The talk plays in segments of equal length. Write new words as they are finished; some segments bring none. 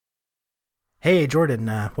Hey, Jordan,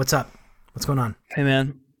 what's up? What's going on? Hey,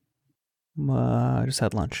 man. I just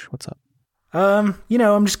had lunch. What's up? I'm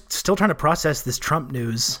just still trying to process this Trump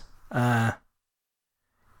news. I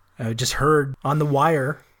just heard on the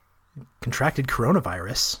wire contracted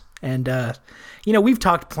coronavirus. And, we've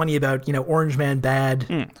talked plenty about, Orange Man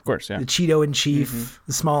bad, Of course, yeah. the Cheeto in chief,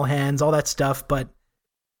 the small hands, all that stuff. But,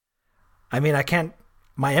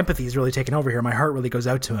 my empathy is really taken over here. My heart really goes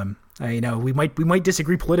out to him. We might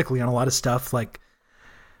disagree politically on a lot of stuff, like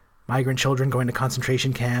migrant children going to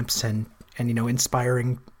concentration camps and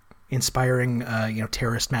inspiring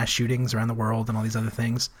terrorist mass shootings around the world and all these other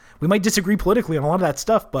things. We might disagree politically on a lot of that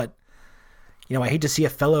stuff, but I hate to see a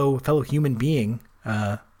fellow human being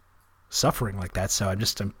suffering like that. So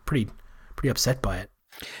I'm pretty upset by it.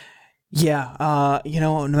 Yeah.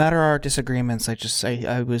 No matter our disagreements,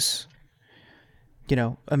 I was,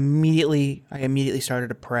 immediately started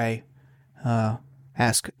to pray,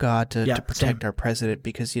 ask God to protect our president,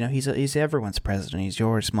 because he's everyone's president. He's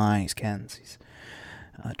yours, mine, he's Ken's, he's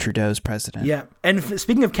Trudeau's president. Yeah. And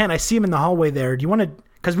speaking of Ken, I see him in the hallway there. Do you want to?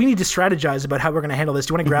 Because we need to strategize about how we're going to handle this.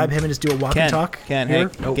 Do you want to grab him and just do a walk and talk? Ken, here?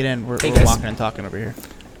 hey, get in. We're guys. walking and talking over here.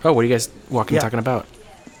 Oh, what are you guys walking and talking about?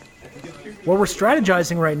 Well, we're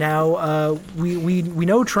strategizing right now. We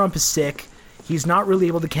know Trump is sick. He's not really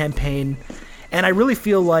able to campaign. And I really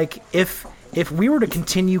feel like if we were to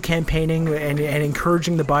continue campaigning and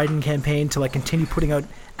encouraging the Biden campaign to continue putting out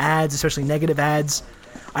ads, especially negative ads,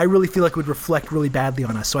 I really feel like it would reflect really badly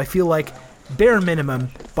on us. So I feel like bare minimum,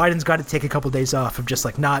 Biden's got to take a couple days off of just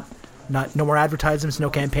no more advertisements, no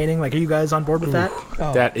campaigning. Are you guys on board with that?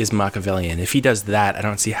 Oh. That is Machiavellian. If he does that, I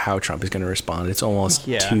don't see how Trump is going to respond. It's almost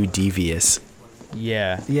too devious.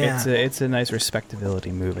 Yeah. It's a nice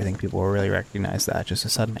respectability move. I think people will really recognize that. Just a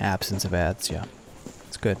sudden absence of ads. Yeah.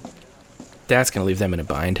 It's good. That's going to leave them in a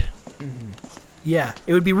bind. Mm-hmm. Yeah.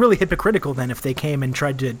 It would be really hypocritical then if they came and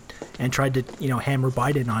tried to hammer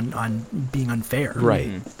Biden on being unfair. Right.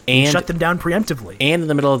 Mm-hmm. And shut them down preemptively. And in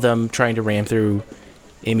the middle of them trying to ram through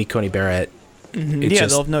Amy Coney Barrett. Mm-hmm.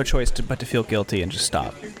 They'll have no choice but to feel guilty and just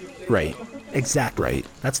stop. Right. Exactly. Right.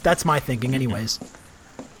 That's my thinking anyways.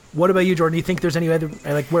 What about you, Jordan? Do you think there's any other,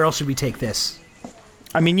 where else should we take this?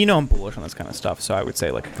 I'm bullish on this kind of stuff, so I would say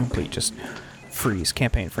a complete just freeze,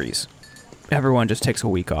 campaign freeze. Everyone just takes a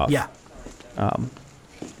week off. Yeah.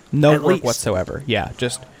 No work whatsoever. Yeah,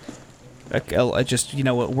 just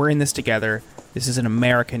we're in this together. This is an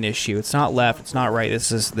American issue. It's not left. It's not right.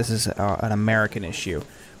 This is an American issue.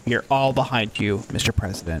 We are all behind you, Mr.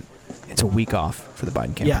 President. It's a week off for the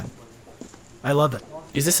Biden campaign. Yeah. I love it.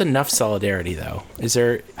 Is this enough solidarity, though? Is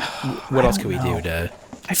there... What else can we do to...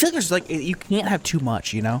 I feel like there's you can't have too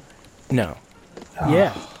much, No.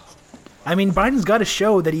 Yeah. Biden's got to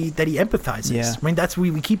show that he empathizes. Yeah. That's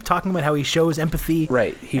we keep talking about how he shows empathy.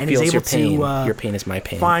 Right. He and feels he's able your pain. to Your pain is my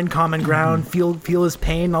pain. Find common ground, feel his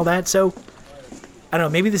pain and all that. So, I don't know,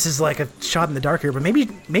 maybe this is a shot in the dark here, but maybe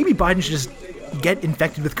Biden should just get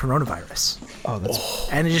infected with coronavirus.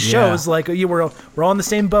 And it just shows we're all in the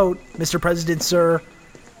same boat, Mr. President, sir.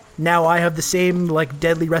 Now I have the same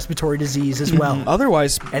deadly respiratory disease as well.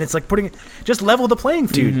 Otherwise, and it's just level the playing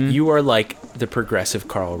field. Dude, you are like the progressive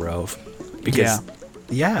Karl Rove. Because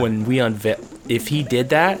when we if he did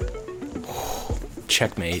that,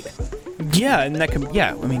 checkmate. Yeah, and that could,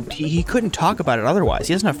 he couldn't talk about it otherwise.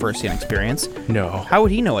 He doesn't have first-hand experience. No. How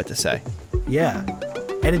would he know what to say? Yeah.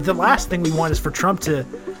 And the last thing we want is for Trump to,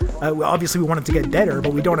 obviously we want him to get better,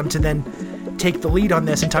 but we don't want him to then take the lead on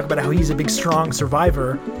this and talk about how he's a big, strong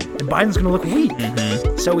survivor, and Biden's going to look weak.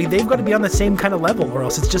 Mm-hmm. So they've got to be on the same kind of level, or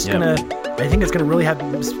else it's just going to, I think it's going to really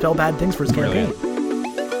spell bad things for his campaign.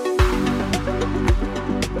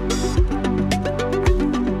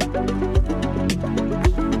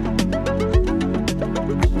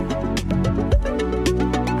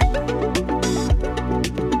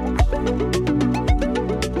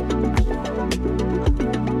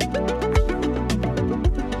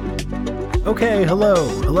 Okay,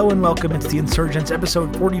 hello and welcome. It's The Insurgents,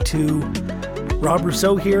 episode 42. Rob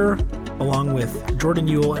Rousseau here, along with Jordan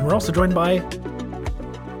Ewell, and we're also joined by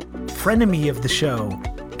frenemy of the show,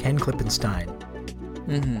 Ken Klippenstein.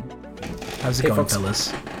 Mm-hmm. How's it going, folks?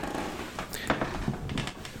 Fellas?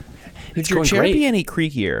 Would your chair be any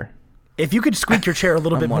creakier? If you could squeak your chair a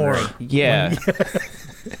little bit more. Yeah.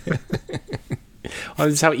 Well,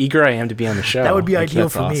 this is how eager I am to be on the show. That would be ideal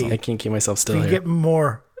for me. I can't keep myself still here. Get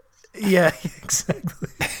more. Yeah, exactly.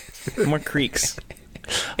 More creaks.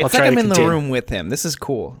 It's like I'm in the room with him. This is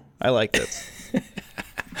cool. I like this.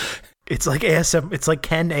 It's like ASM. It's like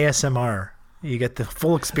Ken ASMR. You get the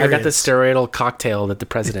full experience. I got the steroidal cocktail that the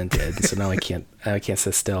president did, so now I can't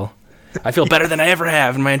sit still. I feel better than I ever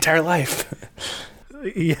have in my entire life.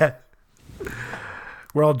 Yeah.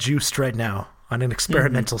 We're all juiced right now on an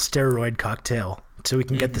experimental steroid cocktail so we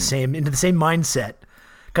can get into the same mindset.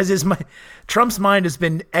 Because Trump's mind has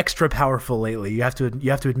been extra powerful lately. You have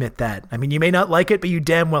to admit that. I mean, you may not like it, but you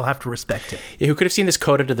damn well have to respect it. Yeah, who could have seen this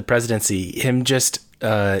coda to the presidency? Him just,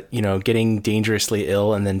 getting dangerously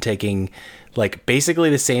ill and then taking, like, basically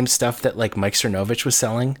the same stuff that, like, Mike Cernovich was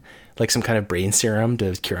selling, like some kind of brain serum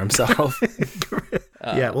to cure himself.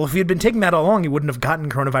 Yeah, well, if he had been taking that all along, he wouldn't have gotten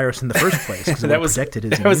coronavirus in the first place. Because that was protected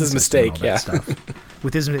his. That was his mistake. Yeah, stuff.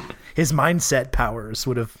 With his mindset powers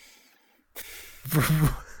would have.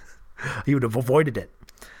 He would have avoided it.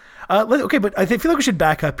 Okay, but I feel like we should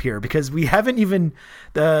back up here because we haven't even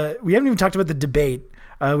talked about the debate.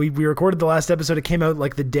 We recorded the last episode. It came out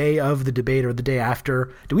like the day of the debate or the day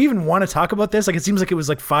after. Do we even want to talk about this? Like, it seems like it was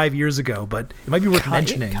like 5 years ago, but it might be worth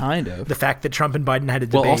mentioning. Kind of the fact that Trump and Biden had a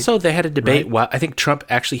debate. Well, also they had a debate. Right? Well, I think Trump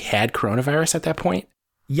actually had coronavirus at that point.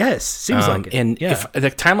 Yes, seems like it. And if the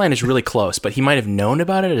timeline is really close, but he might have known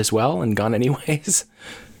about it as well and gone anyways.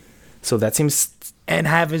 So that seems. And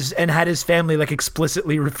had his family like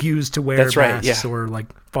explicitly refused to wear masks or like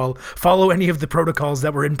follow any of the protocols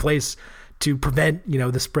that were in place to prevent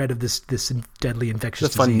the spread of this deadly infectious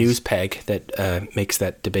disease. It's a fun news peg that makes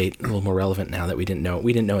that debate a little more relevant now that we didn't know it.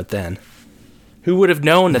 We didn't know it then. Who would have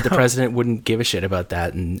known that the president wouldn't give a shit about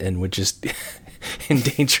that and would just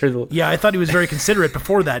endanger the... Yeah, I thought he was very considerate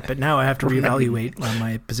before that, but now I have to reevaluate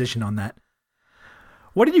my position on that.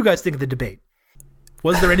 What did you guys think of the debate?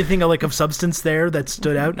 Was there anything like of substance there that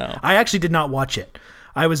stood out? No. I actually did not watch it.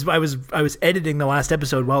 I was editing the last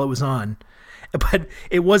episode while it was on, but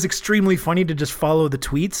it was extremely funny to just follow the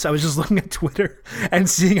tweets. I was just looking at Twitter and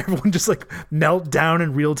seeing everyone just like melt down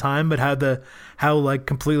in real time, but how like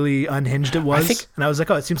completely unhinged it was. And I was like,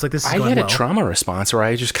 oh, it seems like this is going well. I had a trauma response where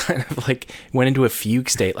I just kind of like went into a fugue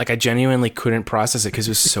state. Like I genuinely couldn't process it because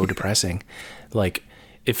it was so depressing. Like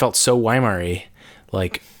it felt so Weimar-y.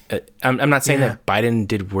 Like. I'm not saying that Biden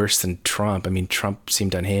did worse than Trump. I mean, Trump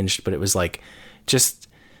seemed unhinged, but it was like just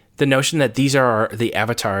the notion that these are the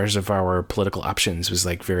avatars of our political options was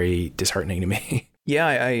like very disheartening to me. Yeah,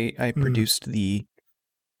 I produced the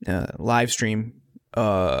live stream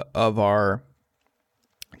of our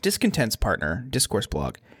Discontents partner, Discourse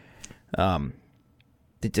Blog.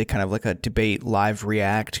 They did kind of like a debate live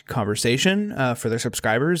react conversation for their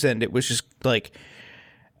subscribers, and it was just like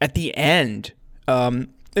at the end.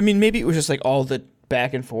 I mean, maybe it was just like all the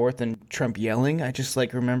back and forth and Trump yelling. I just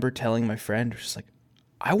like remember telling my friend, just like,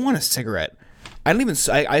 I want a cigarette. I don't even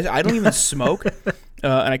smoke, and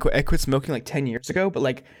I quit smoking like 10 years ago. But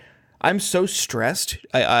like, I'm so stressed.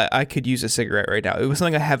 I could use a cigarette right now. It was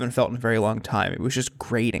something I haven't felt in a very long time. It was just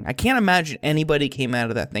grating. I can't imagine anybody came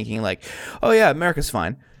out of that thinking like, oh yeah, America's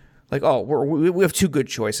fine. Like, oh, we have two good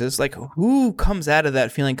choices. Like, who comes out of that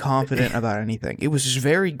feeling confident about anything? It was just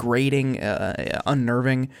very grating,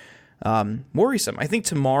 unnerving, worrisome. I think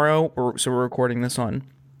tomorrow, we're recording this on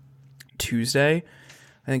Tuesday.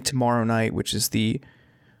 I think tomorrow night, which is the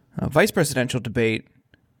vice presidential debate.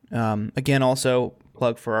 Again, also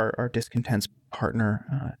plug for our Discontents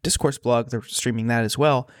partner, Discourse Blog. They're streaming that as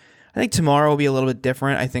well. I think tomorrow will be a little bit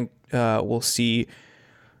different. I think we'll see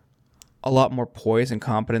a lot more poise and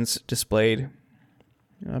competence displayed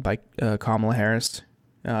by Kamala Harris.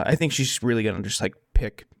 I think she's really going to just like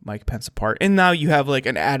pick Mike Pence apart. And now you have like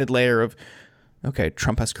an added layer of, okay,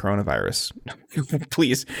 Trump has coronavirus.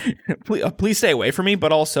 please stay away from me.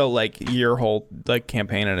 But also like your whole like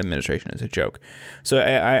campaign and administration is a joke. So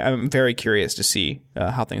I'm very curious to see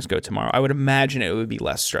how things go tomorrow. I would imagine it would be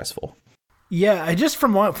less stressful. Yeah, I just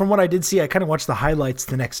from what I did see, I kind of watched the highlights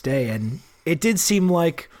the next day, and it did seem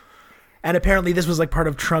like. And apparently this was like part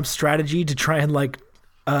of Trump's strategy to try and like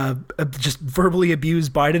just verbally abuse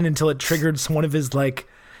Biden until it triggered one of his like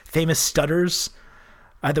famous stutters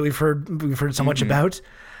that we've heard so much about.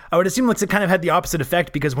 I would assume like it kind of had the opposite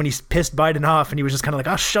effect because when he pissed Biden off and he was just kind of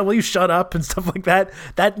like, oh, will you shut up and stuff like that,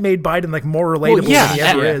 that made Biden like more relatable than he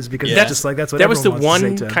ever is because it's just like that's what that was the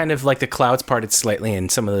one kind of like the clouds parted slightly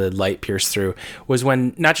and some of the light pierced through was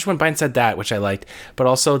when not just when Biden said that, which I liked, but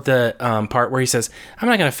also the part where he says, I'm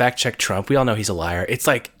not going to fact check Trump. We all know he's a liar. It's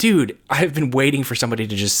like, dude, I've been waiting for somebody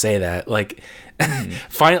to just say that. Like,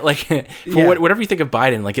 whatever you think of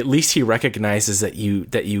Biden, like at least he recognizes that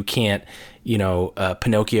you can't,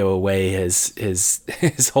 Pinocchio away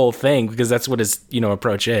his whole thing because that's what his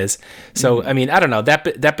approach is. So I mean, I don't know,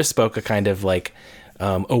 that bespoke a kind of like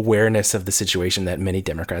awareness of the situation that many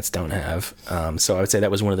Democrats don't have. So I would say that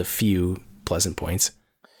was one of the few pleasant points.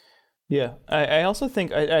 Yeah, I also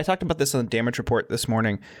think I talked about this on the Damage Report this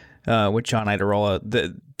morning. with John Iadarola.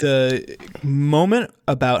 The moment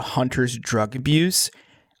about Hunter's drug abuse,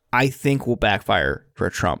 I think, will backfire for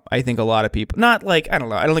Trump. I think a lot of people, not like, I don't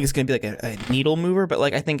know, I don't think it's going to be like a needle mover, but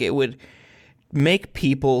like I think it would make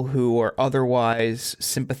people who are otherwise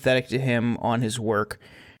sympathetic to him on his work,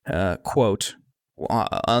 quote,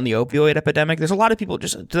 on the opioid epidemic. There's a lot of people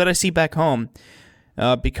just that I see back home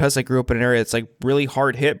because I grew up in an area that's like really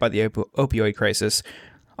hard hit by the opioid crisis.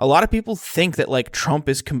 A lot of people think that like Trump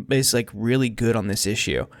is like really good on this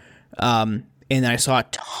issue. And I saw a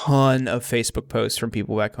ton of Facebook posts from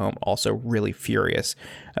people back home also really furious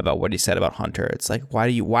about what he said about Hunter. It's like, why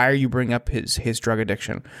are you bringing up his drug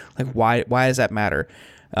addiction? Like, why does that matter?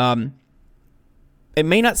 It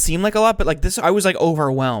may not seem like a lot, but like this, I was like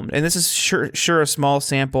overwhelmed. And this is sure a small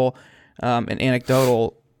sample and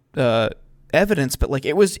anecdotal evidence, but like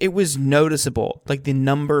it was noticeable. Like the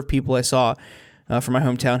number of people I saw from my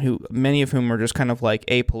hometown, who many of whom are just kind of like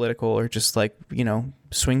apolitical or just like, you know,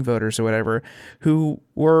 swing voters or whatever, who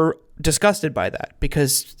were disgusted by that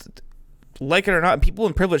because, like it or not, people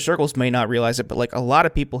in privileged circles may not realize it, but like a lot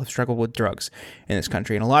of people have struggled with drugs in this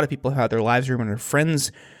country, and a lot of people have had their lives ruined, or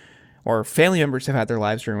friends or family members have had their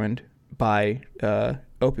lives ruined by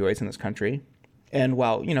opioids in this country. And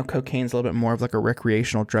while, you know, cocaine's a little bit more of like a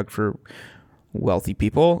recreational drug for wealthy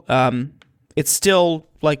people, it's still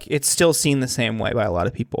seen the same way by a lot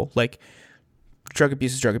of people. Like, drug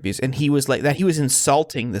abuse is drug abuse, and he was like that. He was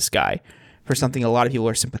insulting this guy for something a lot of people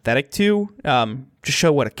are sympathetic to, to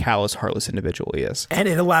show what a callous, heartless individual he is. And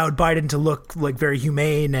it allowed Biden to look like very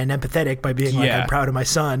humane and empathetic by being like, I'm proud of my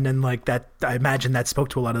son, and like that. I imagine that spoke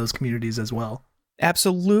to a lot of those communities as well.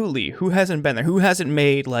 Absolutely. Who hasn't been there? Who hasn't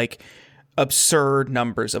made like absurd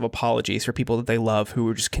numbers of apologies for people that they love who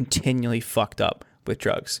were just continually fucked up with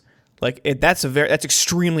drugs? Like that's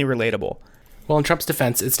extremely relatable. Well, in Trump's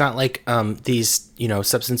defense, it's not like these, you know,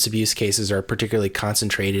 substance abuse cases are particularly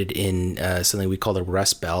concentrated in something we call the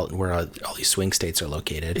Rust Belt, where all these swing states are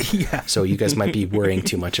located. Yeah. So you guys might be worrying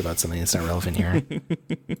too much about something that's not relevant here.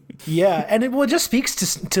 Yeah, and it just speaks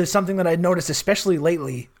to something that I noticed, especially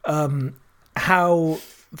lately, how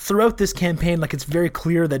throughout this campaign, like it's very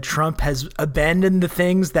clear that Trump has abandoned the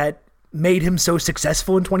things that made him so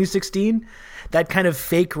successful in 2016. That kind of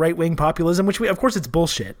fake right-wing populism, which of course it's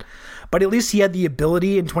bullshit, but at least he had the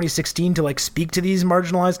ability in 2016 to like speak to these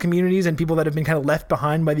marginalized communities and people that have been kind of left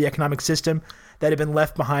behind by the economic system, that have been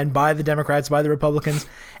left behind by the Democrats, by the Republicans,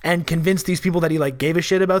 and convince these people that he like gave a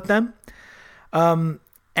shit about them. And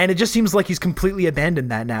it just seems like he's completely abandoned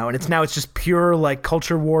that now. And it's just pure like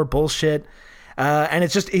culture war bullshit. And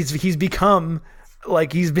it's just, he's become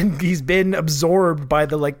like, he's been absorbed by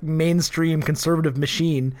the like mainstream conservative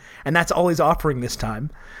machine, and that's all he's offering this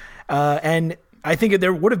time. And I think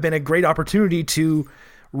there would have been a great opportunity to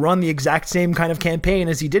run the exact same kind of campaign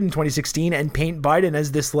as he did in 2016 and paint Biden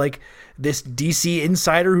as this DC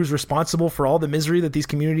insider who's responsible for all the misery that these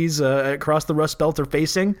communities across the Rust Belt are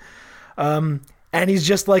facing. And he's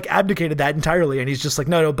just like abdicated that entirely. And he's just like,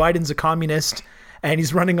 no, Biden's a communist, and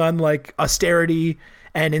he's running on like austerity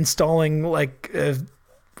and installing like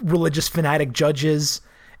religious fanatic judges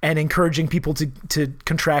and encouraging people to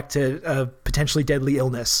contract a potentially deadly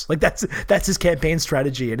illness. Like that's his campaign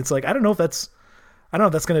strategy. And it's like, I don't know if that's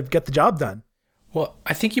going to get the job done. Well,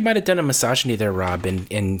 I think you might have done a misogyny there, Rob,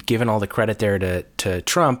 and given all the credit there to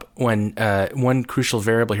Trump, when one crucial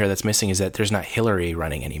variable here that's missing is that there's not Hillary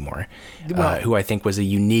running anymore, who I think was a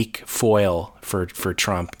unique foil for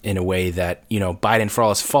Trump in a way that, you know, Biden, for all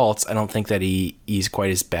his faults, I don't think that he's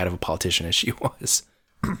quite as bad of a politician as she was.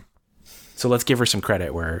 So let's give her some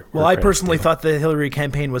credit where I personally thought the Hillary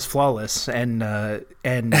campaign was flawless, and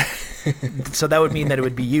so that would mean that it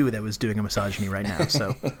would be you that was doing a misogyny right now.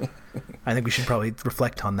 So I think we should probably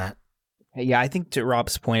reflect on that. Yeah, I think to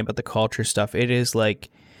Rob's point about the culture stuff, it is like,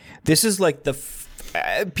 this is like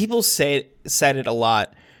people said it a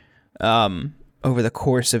lot over the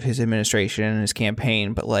course of his administration and his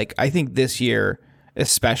campaign, but like I think this year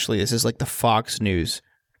especially, this is like the Fox News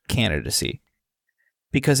candidacy.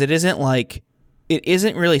 Because it isn't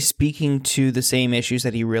really speaking to the same issues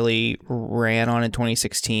that he really ran on in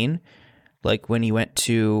 2016. Like when he went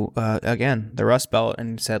to, again, the Rust Belt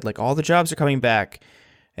and said like all the jobs are coming back,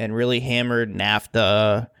 and really hammered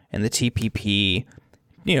NAFTA and the TPP,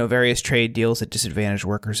 you know, various trade deals that disadvantage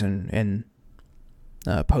workers in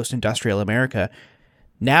post-industrial America.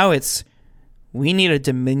 Now we need a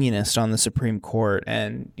dominionist on the Supreme Court,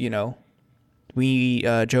 and, you know,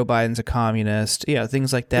 Joe Biden's a communist,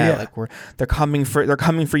 things like that. Yeah. Like they're coming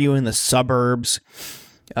for you in the suburbs,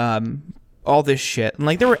 all this shit. And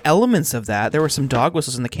like there were elements of that. There were some dog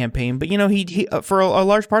whistles in the campaign, but you know, he for a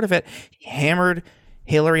large part of it, he hammered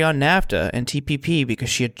Hillary on NAFTA and TPP because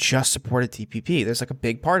she had just supported TPP. There's like a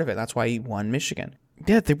big part of it. That's why he won Michigan.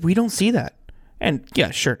 Yeah, we don't see that. And yeah,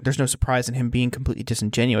 sure, there's no surprise in him being completely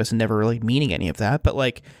disingenuous and never really meaning any of that. But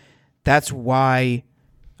like, that's why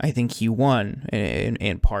I think he won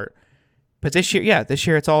in part. But this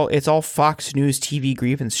year, it's all Fox News TV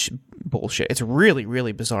grievance bullshit. It's really,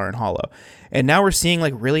 really bizarre and hollow. And now we're seeing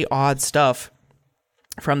like really odd stuff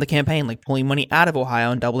from the campaign, like pulling money out of Ohio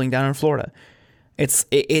and doubling down in Florida. It's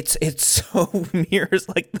so mirrors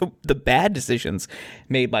like the bad decisions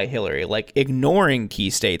made by Hillary, like ignoring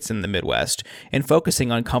key states in the Midwest and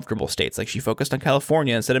focusing on comfortable states. Like she focused on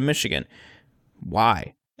California instead of Michigan.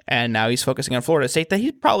 Why? And now he's focusing on Florida, a state that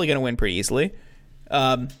he's probably going to win pretty easily.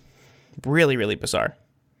 Really, really bizarre.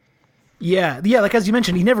 Yeah. Like as you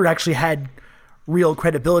mentioned, he never actually had real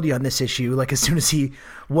credibility on this issue. Like as soon as he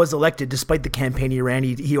was elected, despite the campaign he ran,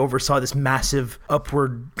 he oversaw this massive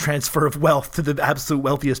upward transfer of wealth to the absolute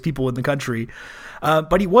wealthiest people in the country.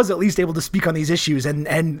 But he was at least able to speak on these issues,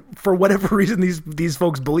 and for whatever reason, these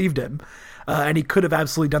folks believed him, and he could have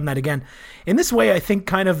absolutely done that again. In this way, I think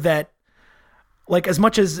kind of that. Like, as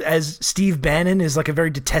much as Steve Bannon is like a very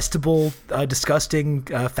detestable, disgusting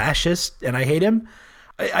fascist, and I hate him,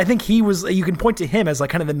 I think you can point to him as like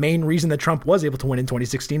kind of the main reason that Trump was able to win in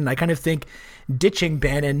 2016. And I kind of think ditching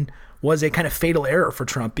Bannon was a kind of fatal error for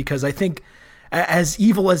Trump, because I think as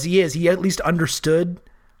evil as he is, he at least understood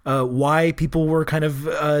why people were kind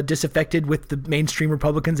of disaffected with the mainstream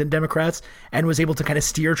Republicans and Democrats, and was able to kind of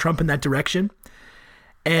steer Trump in that direction.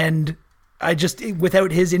 And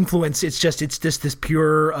without his influence, it's just this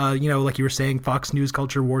pure, like you were saying, Fox News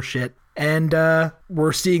culture war shit. And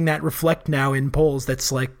we're seeing that reflect now in polls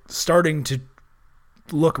that's like starting to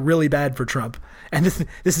look really bad for Trump. And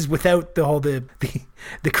this is without the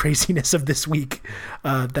craziness of this week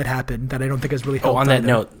that happened, that I don't think has really helped. On that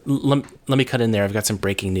note, let me cut in there. I've got some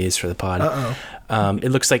breaking news for the pod.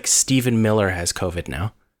 It looks like Stephen Miller has COVID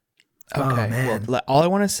now. Okay. Oh, man. Well, all I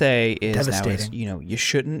want to say is Devastating. now you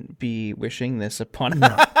shouldn't be wishing this upon. No.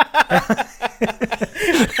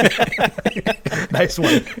 Nice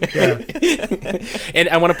one. Yeah. And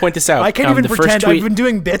I want to point this out. I can't even pretend. I've been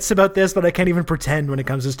doing bits about this, but I can't even pretend when it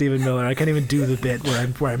comes to Stephen Miller. I can't even do the bit where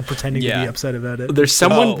I'm pretending to be upset about it. There's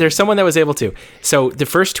someone that was able to. So the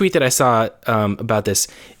first tweet that I saw about this,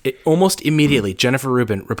 almost immediately, Jennifer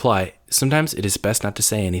Rubin reply, "Sometimes it is best not to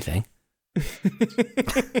say anything."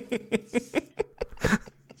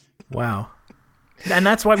 Wow. And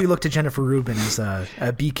that's why we look to Jennifer Rubin as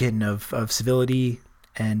a beacon of civility,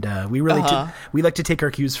 and we really we like to take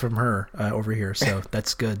our cues from her over here. So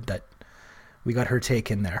that's good that we got her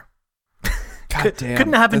take in there. God damn,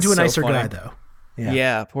 couldn't happen to a so nicer funny. guy, though.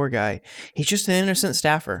 Yeah, poor guy. He's just an innocent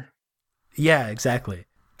staffer. Yeah, exactly.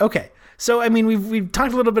 Okay. So, I mean, we've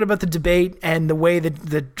talked a little bit about the debate and the way that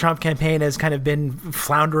the Trump campaign has kind of been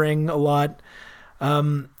floundering a lot.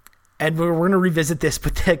 And we're going to revisit this,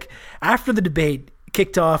 but like, after the debate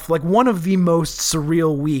kicked off, like one of the most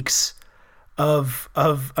surreal weeks of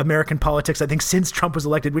American politics, I think, since Trump was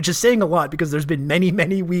elected, which is saying a lot, because there's been many,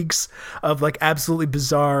 many weeks of like absolutely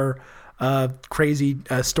bizarre, crazy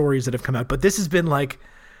stories that have come out. But this has been like,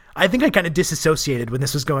 I think I kind of disassociated when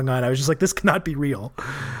this was going on. I was just like, this cannot be real.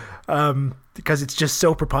 Because it's just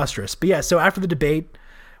so preposterous. But yeah, so after the debate,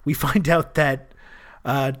 we find out that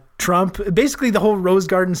Trump, basically the whole Rose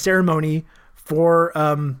Garden ceremony for,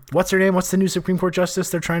 what's her name? What's the new Supreme Court justice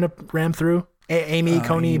they're trying to ram through? Amy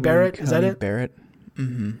Coney Barrett? Is that it? Barrett.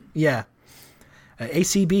 Mm-hmm. Yeah.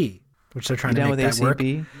 ACB, which they're trying to make with that work.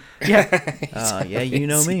 ACB? Yeah. Yeah, you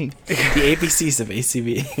know me. The ABCs of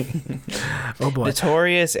ACB. Oh boy.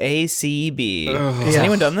 Notorious ACB. Has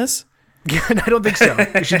anyone done this? Yeah, I don't think so.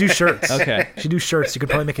 You should do shirts. Okay. You should do shirts. You could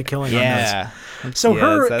probably make a killing on those. So Yeah,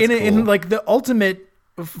 her, that's in cool. like the ultimate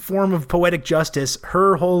form of poetic justice,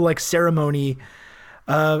 her whole like ceremony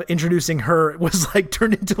introducing her was like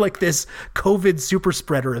turned into like this COVID super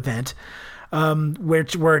spreader event,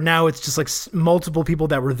 where now it's just like multiple people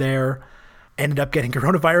that were there ended up getting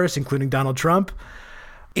coronavirus, including Donald Trump.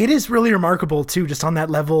 It is really remarkable too, just on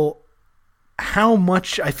that level, how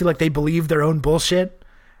much I feel like they believe their own bullshit.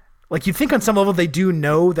 Like, you think on some level they do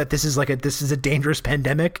know that this is a dangerous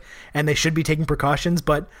pandemic and they should be taking precautions,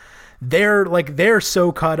 but they're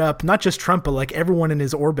so caught up, not just Trump, but like everyone in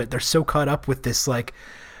his orbit, they're so caught up with this like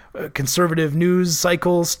conservative news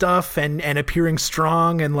cycle stuff and appearing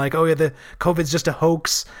strong and like, oh yeah, the COVID's just a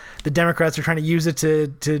hoax. The Democrats are trying to use it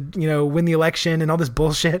to win the election and all this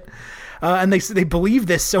bullshit. And they believe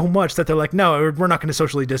this so much that they're like, no, we're not going to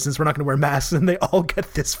socially distance. We're not going to wear masks. And they all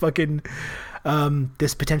get this fucking,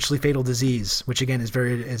 this potentially fatal disease, which again is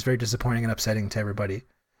very disappointing and upsetting to everybody.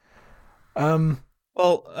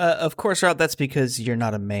 Well, of course, Rob, that's because you're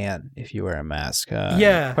not a man if you wear a mask.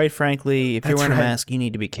 Yeah. Quite frankly, if you're That's wearing right. a mask, you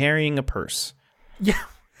need to be carrying a purse. Yeah.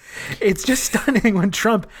 It's just stunning when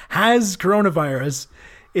Trump has coronavirus,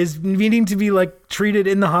 is needing to be like treated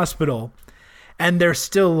in the hospital, and they're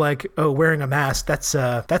still like, oh, wearing a mask, that's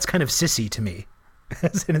kind of sissy to me.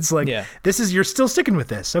 And it's like, Yeah. you're still sticking with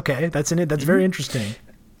this. Okay, that's in it. That's very interesting.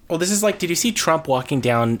 Well, this is like, did you see Trump walking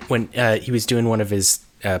down when he was doing one of his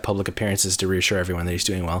public appearances to reassure everyone that he's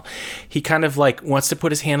doing well? He kind of like wants to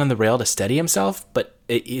put his hand on the rail to steady himself, but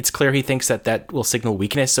it's clear he thinks that will signal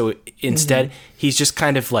weakness. So instead, he's just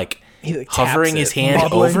kind of like hovering his hand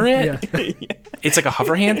Wobbling. over it. Yeah. It's like a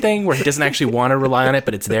hover hand thing where he doesn't actually want to rely on it,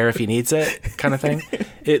 but it's there if he needs it, kind of thing.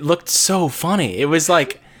 It looked so funny. It was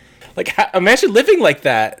like imagine living like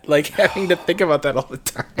that, like having to think about that all the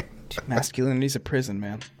time. Masculinity's a prison,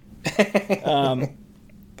 man.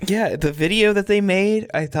 Yeah, the video that they made,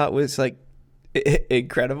 I thought was like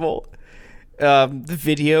incredible. The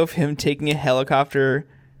video of him taking a helicopter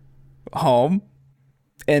home,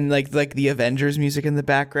 and like the Avengers music in the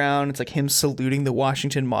background. It's like him saluting the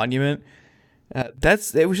Washington Monument.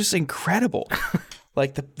 It was just incredible.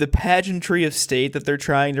 Like the pageantry of state that they're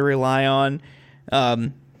trying to rely on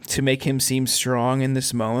to make him seem strong in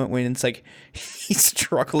this moment when it's like he's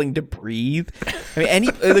struggling to breathe. I mean,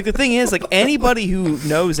 the thing is, like, anybody who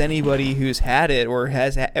knows anybody who's had it or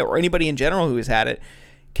or anybody in general who has had it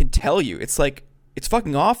can tell you it's like it's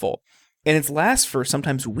fucking awful, and it lasts for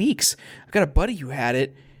sometimes weeks. I've got a buddy who had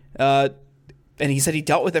it, and he said he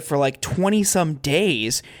dealt with it for like 20 some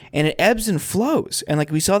days, and it ebbs and flows, and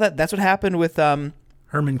like we saw that's what happened with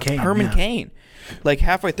Herman Cain. Cain. Like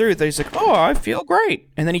halfway through, he's like, "Oh, I feel great,"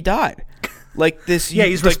 and then he died. Like this, Yeah,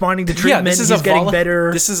 he's responding to treatment. this is he's getting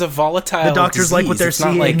better. This is a volatile. The doctors disease. like what they're It's not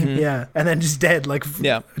seeing. like, Yeah, and then just dead like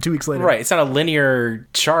 2 weeks later. right. It's not a linear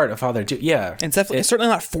chart of how they're doing. Yeah, And it's certainly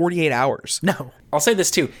not 48 hours. No. I'll say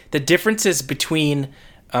this too: the differences between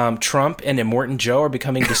Trump and Immortan Joe are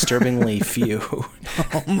becoming disturbingly few.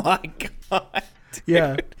 Oh my god.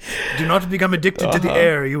 Yeah. Do not become addicted to the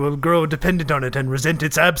air. You will grow dependent on it and resent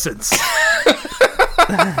its absence.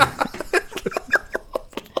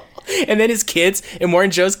 And then his kids, and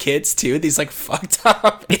Immortan Joe's kids too. These like fucked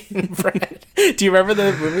up inbred. Do you remember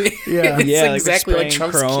the movie? Yeah. It's Yeah, like like exactly like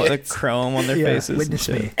spraying Trump's like kids. chrome on their Yeah, faces. witness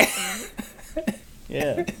and me. shit.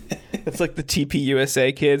 Yeah. It's like the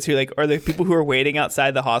TPUSA kids who like are the people who are waiting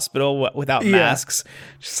outside the hospital without Yeah. masks.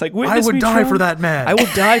 Just like, I witness would me, die Trump. for that man. I will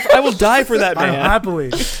die for that man.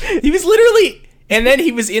 Happily. He was literally, and then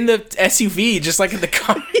he was in the SUV, just like in the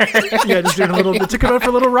car. Yeah, just doing a little. They took him out for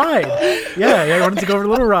a little ride. Yeah, I wanted to go for a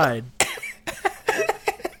little ride.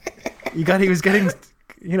 He was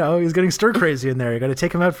getting stir crazy in there. You got to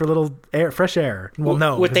take him out for a little fresh air. Well,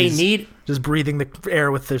 no, What they because he's need, just breathing the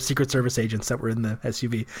air with the Secret Service agents that were in the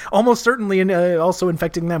SUV, almost certainly, also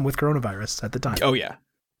infecting them with coronavirus at the time. Oh yeah.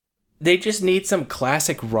 they just need some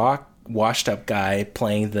classic rock washed up guy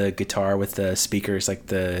playing the guitar with the speakers, like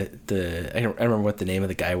the I don't remember what the name of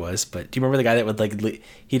the guy was, but do you remember the guy that would like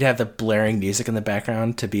he'd have the blaring music in the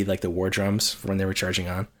background to be like the war drums when they were charging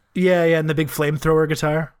on? Yeah, and the big flamethrower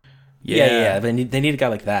guitar. Yeah. They need a guy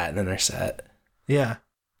like that, and then they're set. Yeah,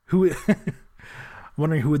 who? I'm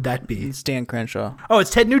wondering who would that be? It's Dan Crenshaw. Oh, it's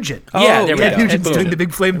Ted Nugent. Yeah, there we Ted go. Nugent's Boom. doing the big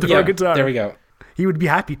flamethrower guitar. There we go. He would be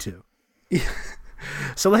happy to.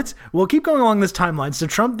 So we'll keep going along this timeline. So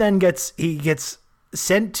Trump then gets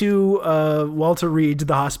sent to Walter Reed to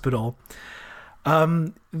the hospital.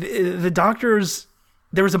 The doctors,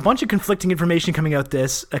 there was a bunch of conflicting information coming out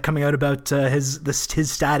about his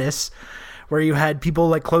status, where you had people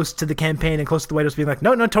like close to the campaign and close to the White House being like,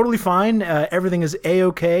 no, totally fine. Everything is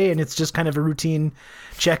A-okay. And it's just kind of a routine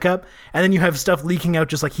checkup. And then you have stuff leaking out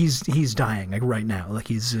just like he's dying like right now. Like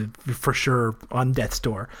he's for sure on death's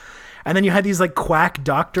door. And then you had these like quack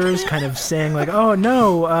doctors kind of saying like, oh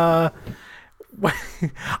no,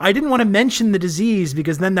 I didn't want to mention the disease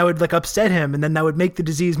because then that would like upset him. And then that would make the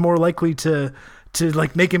disease more likely to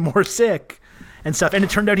like make him more sick. And stuff, and it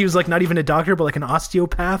turned out he was like not even a doctor, but like an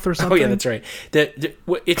osteopath or something. Oh yeah, that's right.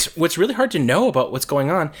 It's what's really hard to know about what's going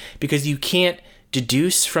on because you can't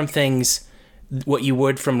deduce from things what you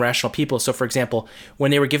would from rational people. So, for example, when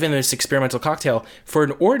they were given this experimental cocktail, for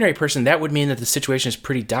an ordinary person, that would mean that the situation is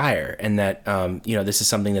pretty dire, and that this is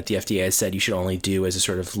something that the FDA has said you should only do as a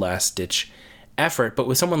sort of last ditch effort. But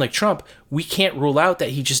with someone like Trump, we can't rule out that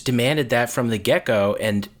he just demanded that from the get-go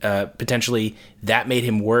and potentially that made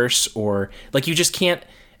him worse, or like you just can't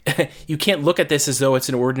you can't look at this as though it's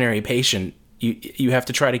an ordinary patient. You have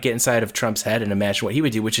to try to get inside of Trump's head and imagine what he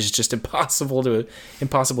would do, which is just impossible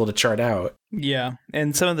to chart out. Yeah,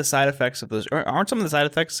 and some of the side effects of those aren't some of the side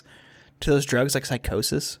effects to those drugs, like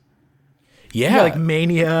psychosis? Yeah. Like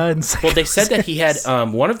mania and well, they said that he had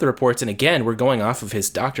one of the reports, and again, we're going off of his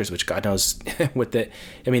doctors, which God knows what the.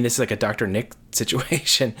 I mean, this is like a Dr. Nick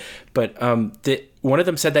situation, but one of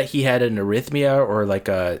them said that he had an arrhythmia or like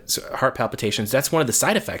heart palpitations. That's one of the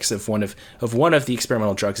side effects of one of the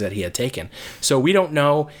experimental drugs that he had taken. So we don't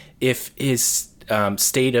know if his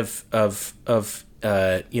state of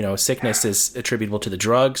sickness is attributable to the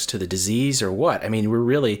drugs, to the disease, or what. I mean,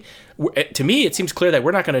 to me, it seems clear that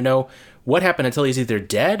we're not going to know what happened until he's either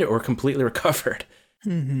dead or completely recovered.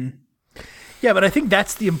 Mm-hmm. Yeah, but I think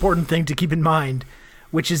that's the important thing to keep in mind,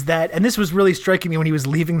 which is that, and this was really striking me when he was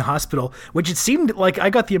leaving the hospital, which it seemed like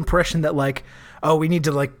I got the impression that like, oh, we need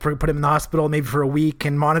to like put him in the hospital maybe for a week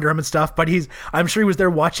and monitor him and stuff. But I'm sure he was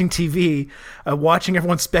there watching TV, watching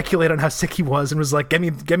everyone speculate on how sick he was, and was like, get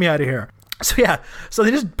me out of here. So yeah, so they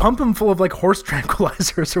just pump him full of like horse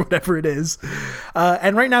tranquilizers or whatever it is,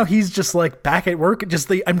 and right now he's just like back at work.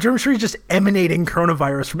 I'm sure he's just emanating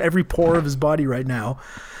coronavirus from every pore of his body right now,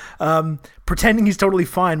 pretending he's totally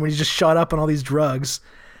fine when he's just shot up on all these drugs.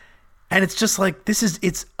 And it's just like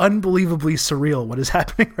it's unbelievably surreal what is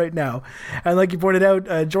happening right now. And like you pointed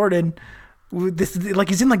out, Jordan, this like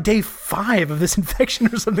he's in like day 5 of this infection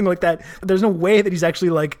or something like that. There's no way that he's actually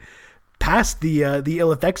like past the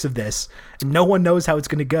ill effects of this, and no one knows how it's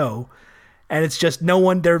going to go, and it's just no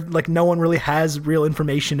one really has real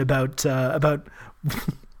information about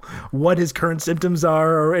what his current symptoms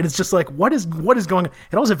are, and it's just like what is going on.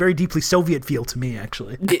 It all has a very deeply Soviet feel to me,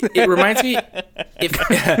 actually. It reminds me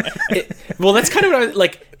well, that's kind of what I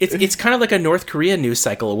like. It's kind of like a North Korea news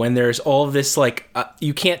cycle when there's all of this like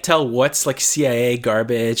you can't tell what's like CIA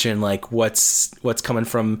garbage and like what's coming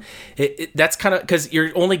from it. That's kind of because you're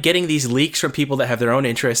only getting these leaks from people that have their own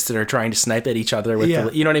interests and are trying to snipe at each other with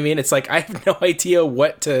you know what I mean. It's like I have no idea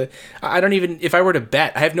I don't even, if I were to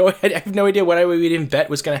bet, I have no idea what I would even bet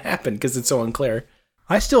was going to happen because it's so unclear.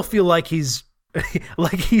 I still feel like he's I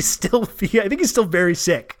think he's still very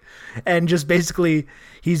sick, and just basically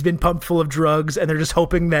he's been pumped full of drugs, and they're just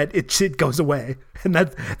hoping that it goes away, and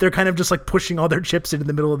that they're kind of just like pushing all their chips into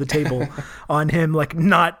the middle of the table on him, like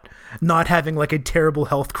not having like a terrible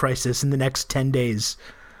health crisis in the next 10 days,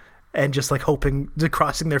 and just like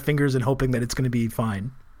crossing their fingers and hoping that it's going to be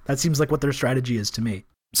fine. That seems like what their strategy is to me.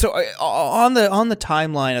 So on the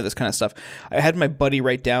timeline of this kind of stuff, I had my buddy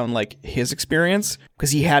write down like his experience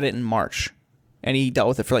because he had it in March. And he dealt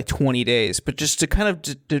with it for like 20 days. But just to kind of,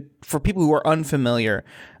 for people who are unfamiliar,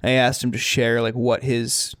 I asked him to share like what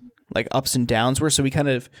his like ups and downs were. So we kind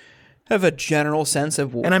of have a general sense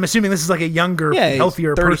of. And I'm assuming this is like a younger,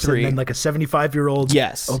 healthier person than like a 75-year-old.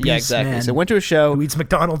 Yes, obese yeah, exactly. man so went to a show. Who eats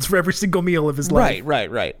McDonald's for every single meal of his life.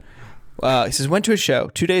 Right. He says, went to a show.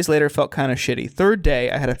 2 days later, felt kind of shitty. Third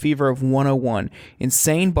day, I had a fever of 101.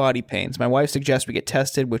 Insane body pains. My wife suggested we get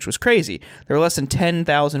tested, which was crazy. There were less than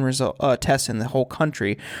 10,000 tests in the whole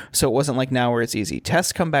country, so it wasn't like now where it's easy.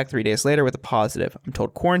 Tests come back 3 days later with a positive. I'm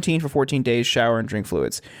told quarantine for 14 days, shower and drink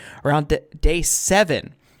fluids. Around day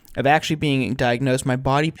 7 of actually being diagnosed, my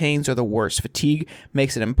body pains are the worst. Fatigue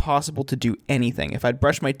makes it impossible to do anything. If I'd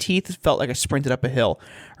brushed my teeth, it felt like I sprinted up a hill.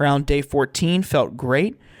 Around day 14, felt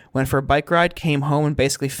great. Went for a bike ride, came home and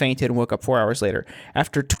basically fainted and woke up 4 hours later.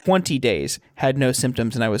 After 20 days, had no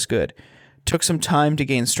symptoms and I was good. Took some time to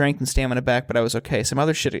gain strength and stamina back, but I was okay. Some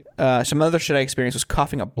other shit I experienced was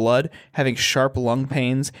coughing up blood, having sharp lung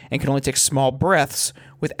pains, and could only take small breaths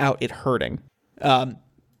without it hurting. I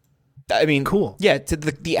mean, cool. Yeah, to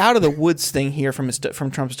the out of the woods thing here from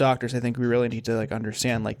Trump's doctors, I think we really need to like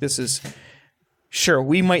understand. Like this is sure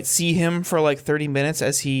we might see him for like 30 minutes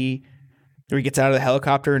as he gets out of the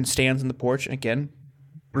helicopter and stands on the porch again,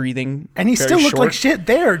 breathing. And he still looked like shit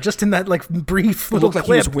there, just in that like brief little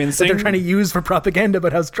clip that they're trying to use for propaganda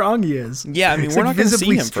about how strong he is. Yeah, I mean, we're not going to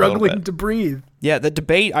see him for a little bit. Struggling to breathe. Yeah, the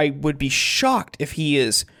debate, I would be shocked if he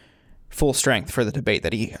is full strength for the debate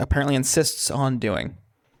that he apparently insists on doing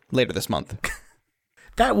later this month.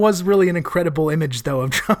 That was really an incredible image, though,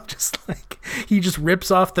 of Trump. Just like he just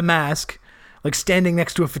rips off the mask, like standing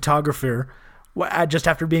next to a photographer, just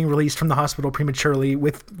after being released from the hospital prematurely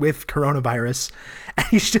with coronavirus, and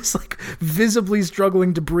he's just like visibly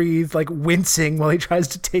struggling to breathe, like wincing while he tries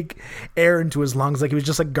to take air into his lungs, like he was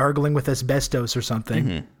just like gargling with asbestos or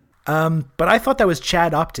something. Mm-hmm. But I thought that was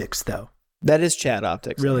Chad optics, though. That is Chad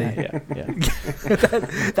optics. Really? Yeah.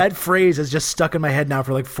 that phrase has just stuck in my head now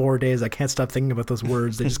for like 4 days. I can't stop thinking about those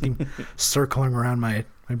words. They just keep circling around my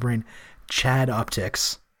brain. Chad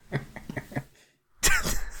optics.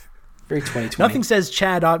 Very 2020. Nothing says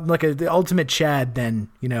Chad, like the ultimate Chad, than,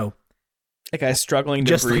 That guy's struggling to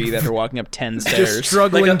Just breathe after walking up 10 stairs. Just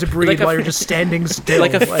struggling Like a- to breathe like a- while you're just standing still.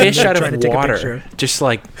 Like a fish and out trying of to take a water, picture. just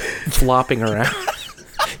like flopping around,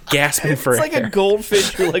 gasping for It's like air. a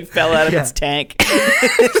goldfish who like fell out of Yeah. its tank,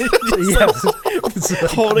 Yeah, it's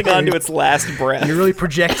like holding on to its last breath. You're really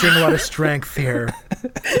projecting a lot of strength here.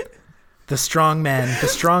 The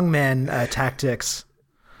strongman tactics.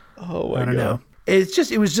 Oh my I don't know.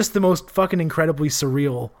 It was just the most fucking incredibly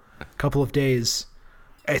surreal couple of days.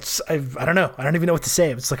 I don't know. I don't even know what to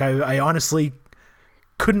say. It's like I honestly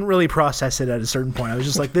couldn't really process it at a certain point. I was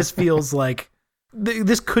just like, this feels like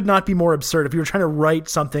this could not be more absurd. If you were trying to write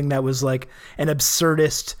something that was like an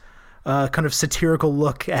absurdist kind of satirical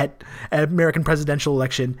look at American presidential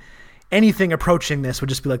election, anything approaching this would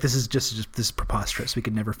just be like, this is preposterous. We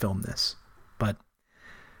could never film this. But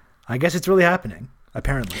I guess it's really happening,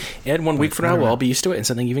 apparently. And 1 week from now, we'll all be used to it, and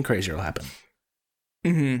something even crazier will happen.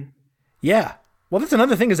 Mm-hmm. Yeah. Well, that's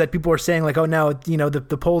another thing is that people are saying like, oh, now,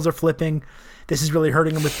 the polls are flipping. This is really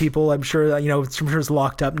hurting them with people. I'm sure, it's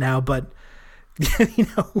locked up now, but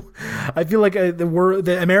I feel like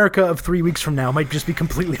the America of 3 weeks from now might just be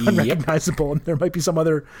completely unrecognizable, and there might be some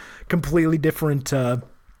other completely different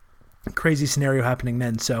crazy scenario happening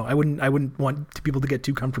then. So I wouldn't want people to get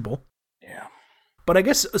too comfortable. Yeah. But I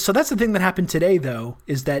guess so. That's the thing that happened today, though,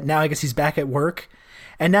 is that now I guess he's back at work,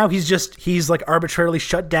 and now he's like arbitrarily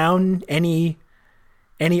shut down any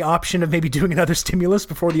option of maybe doing another stimulus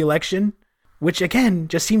before the election, which again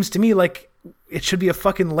just seems to me like it should be a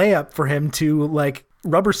fucking layup for him to like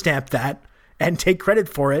rubber stamp that and take credit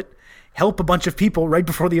for it, help a bunch of people right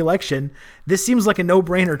before the election. This seems like a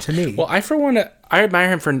no-brainer to me. Well, I for one, I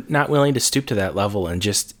admire him for not willing to stoop to that level and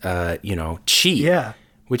just cheat. Yeah.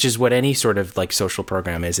 Which is what any sort of like social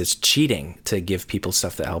program is. It's cheating to give people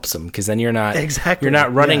stuff that helps them, because then you're not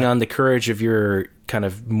running on the courage of your kind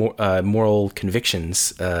of moral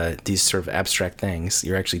convictions, these sort of abstract things.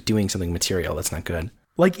 You're actually doing something material. That's not good.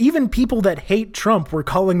 Like even people that hate Trump were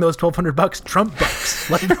calling those $1,200 Trump bucks.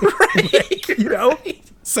 Like, right.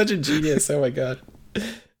 Such a genius. Oh my God.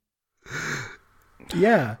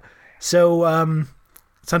 Yeah. So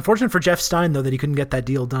it's unfortunate for Jeff Stein, though, that he couldn't get that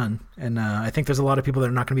deal done. And I think there's a lot of people that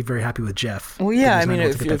are not going to be very happy with Jeff. Well, yeah. I He's not mean,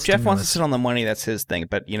 able to get if that Jeff wants to stimulus. sit on the money, that's his thing.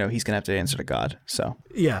 But he's going to have to answer to God. So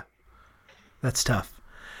Yeah. That's tough.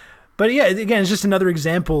 But yeah, again, it's just another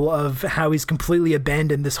example of how he's completely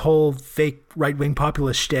abandoned this whole fake right-wing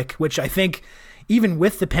populist shtick, which I think, even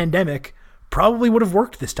with the pandemic, probably would have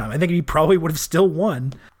worked this time. I think he probably would have still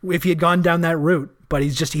won if he had gone down that route. But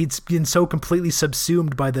he's been so completely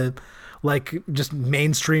subsumed by the just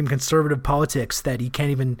mainstream conservative politics that he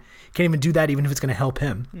can't even do that, even if it's going to help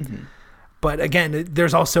him. Mm-hmm. But again,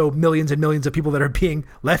 there's also millions and millions of people that are being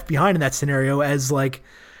left behind in that scenario as like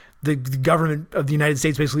the government of the United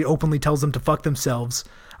States basically openly tells them to fuck themselves.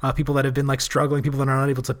 People that have been like struggling, people that are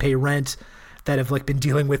not able to pay rent, that have like been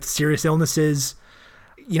dealing with serious illnesses.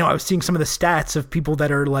 I was seeing some of the stats of people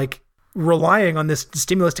that are like relying on this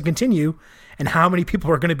stimulus to continue, and how many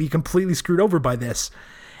people are going to be completely screwed over by this.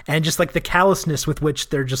 And just like the callousness with which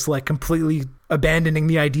they're just like completely abandoning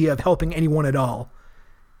the idea of helping anyone at all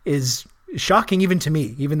is shocking even to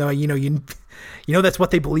me, even though, that's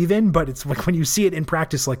what they believe in, but it's like when you see it in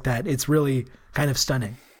practice like that, it's really kind of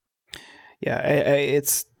stunning. yeah,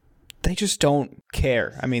 they just don't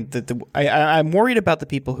care. I mean, I'm worried about the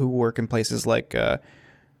people who work in places like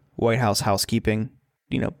White House housekeeping,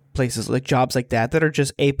 places like jobs like that are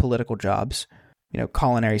just apolitical jobs,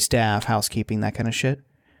 culinary staff, housekeeping, that kind of shit.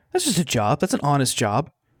 That's just a job. That's an honest job.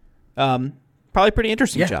 Probably a pretty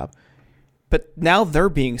interesting job. But now they're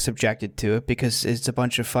being subjected to it because it's a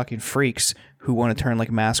bunch of fucking freaks who want to turn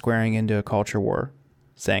like mask wearing into a culture war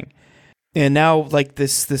thing. And now like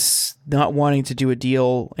this not wanting to do a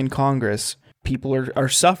deal in Congress, people are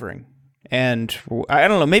suffering. And I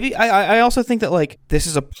don't know, maybe I also think that like this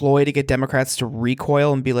is a ploy to get Democrats to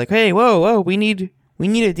recoil and be like, hey, whoa, we need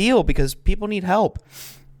a deal because people need help.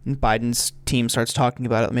 And Biden's team starts talking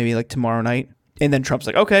about it maybe like tomorrow night. And then Trump's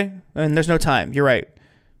like, okay, and there's no time. You're right.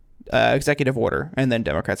 Executive order. And then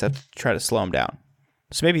Democrats have to try to slow him down.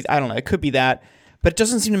 So maybe, I don't know, it could be that. But it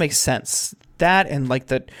doesn't seem to make sense. That and like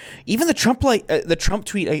the Trump the Trump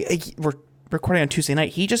tweet, we're recording on Tuesday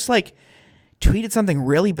night. He just like tweeted something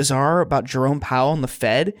really bizarre about Jerome Powell and the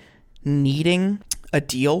Fed needing a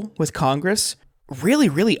deal with Congress. Really,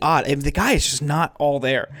 really odd. I mean, the guy is just not all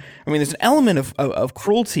there. I mean, there's an element of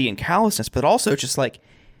cruelty and callousness, but also just like,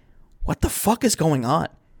 what the fuck is going on?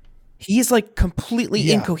 He's like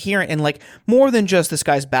completely incoherent and like more than just this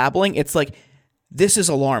guy's babbling. It's like, this is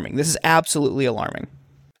alarming. This is absolutely alarming.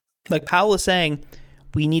 Like Powell is saying,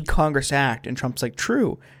 we need Congress to act. And Trump's like,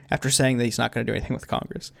 true, after saying that he's not going to do anything with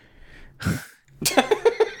Congress.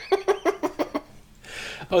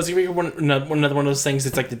 Oh, is it another one of those things?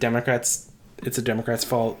 It's like the Democrats. It's a Democrats'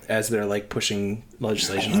 fault as they're like pushing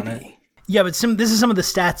legislation on it. Yeah, but this is some of the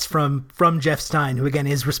stats from Jeff Stein, who again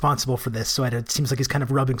is responsible for this. So it seems like he's kind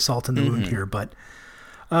of rubbing salt in the wound here. But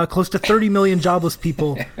close to 30 million jobless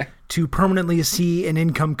people to permanently see an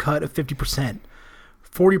income cut of 50%.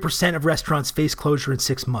 40% of restaurants face closure in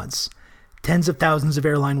 6 months. Tens of thousands of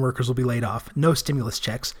airline workers will be laid off. No stimulus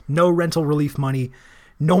checks. No rental relief money.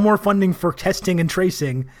 No more funding for testing and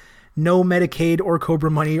tracing. No Medicaid or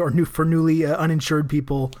COBRA money for newly uninsured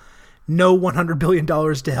people. No $100 billion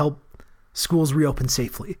to help schools reopen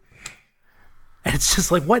safely. And it's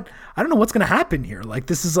just like, what? I don't know what's going to happen here. Like,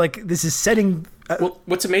 this is setting.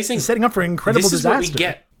 What's amazing? Setting up for an incredible disaster. This is what we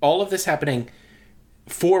get. All of this happening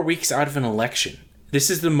 4 weeks out of an election. This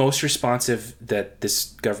is the most responsive that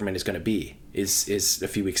this government is going to be. Is a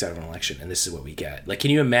few weeks out of an election, and this is what we get. Like,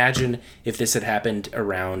 can you imagine if this had happened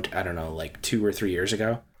around, I don't know, like 2 or 3 years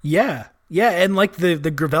ago? Yeah, and like the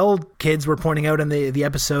Gravel kids were pointing out in the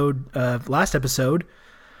episode, last episode,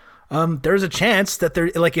 there's a chance that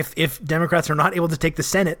they're like, if Democrats are not able to take the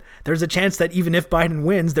Senate, there's a chance that even if Biden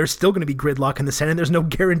wins, there's still going to be gridlock in the Senate. There's no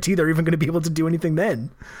guarantee they're even going to be able to do anything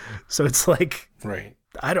then. So it's like, right.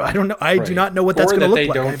 I don't know. I do not know what that's going to look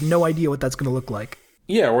like. I have no idea what that's going to look like.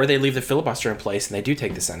 Yeah, or they leave the filibuster in place and they do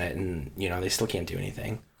take the Senate and, they still can't do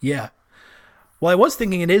anything. Yeah. Well, I was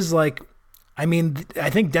thinking it is like, I mean, I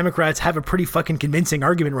think Democrats have a pretty fucking convincing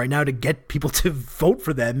argument right now to get people to vote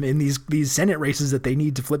for them in these Senate races that they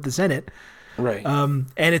need to flip the Senate. Right.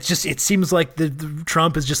 And it seems like the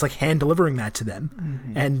Trump is just like hand delivering that to them.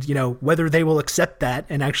 Mm-hmm. And, whether they will accept that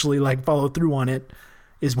and actually like follow through on it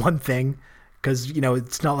is one thing. Because,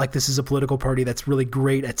 it's not like this is a political party that's really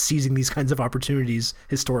great at seizing these kinds of opportunities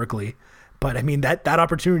historically. But, I mean, that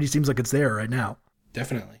opportunity seems like it's there right now.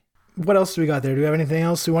 Definitely. What else do we got there? Do we have anything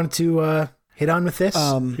else we wanted to hit on with this?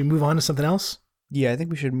 Should we move on to something else? Yeah, I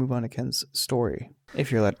think we should move on to Ken's story,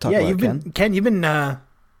 if you're allowed to talk about Ken. You've gotten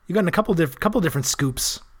a couple different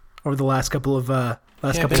scoops over the last couple of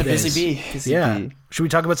days. Busy bee. Should we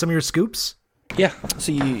talk about some of your scoops? Yeah.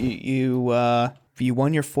 So you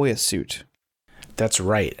won your FOIA suit. That's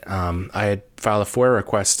right. I had filed a FOIA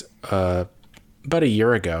request about a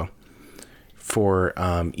year ago for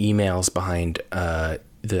emails behind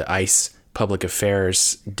the ICE Public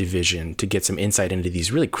Affairs Division to get some insight into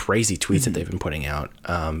these really crazy tweets that they've been putting out.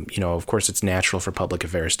 Of course, it's natural for public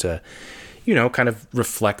affairs to, kind of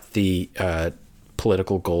reflect the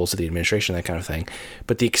political goals of the administration, that kind of thing.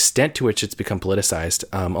 But the extent to which it's become politicized,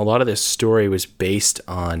 a lot of this story was based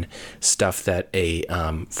on stuff that a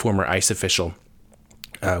former ICE official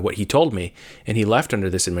what he told me, and he left under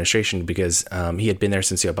this administration because he had been there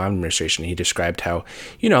since the Obama administration. He described how,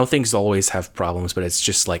 things always have problems, but it's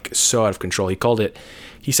just like so out of control.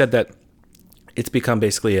 He said that it's become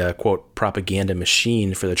basically a, quote, propaganda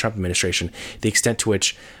machine for the Trump administration, the extent to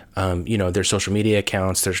which, their social media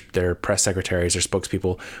accounts, their press secretaries, their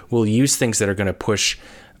spokespeople will use things that are going to push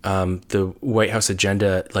the White House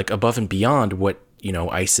agenda like above and beyond what,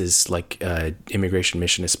 ICE's like immigration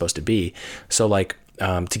mission is supposed to be. So like,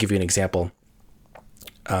 to give you an example,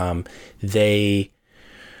 this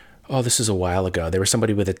was a while ago. There was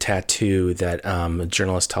somebody with a tattoo that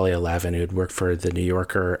journalist Talia Lavin, who had worked for the New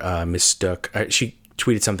Yorker, mistook. She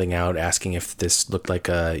tweeted something out asking if this looked like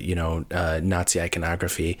a Nazi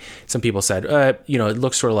iconography. Some people said, it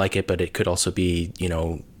looks sort of like it, but it could also be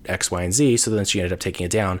X, Y, and Z. So then she ended up taking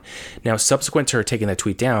it down. Now, subsequent to her taking that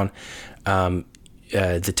tweet down,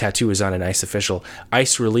 the tattoo was on an ICE official.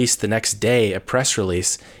 ICE released the next day a press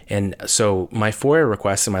release, and so my FOIA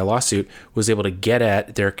request in my lawsuit was able to get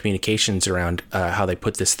at their communications around how they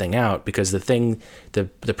put this thing out, because the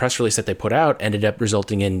press release that they put out ended up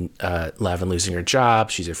resulting in Lavin losing her job.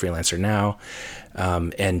 She's a freelancer now,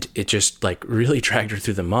 and it just like really dragged her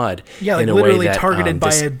through the mud. Yeah, like literally targeted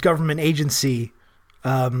by a government agency,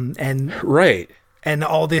 and right, and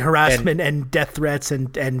all the harassment and death threats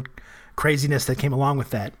and craziness that came along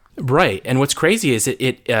with that. Right. And what's crazy is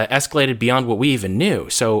it escalated beyond what we even knew.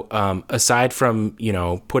 So aside from,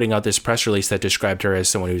 putting out this press release that described her as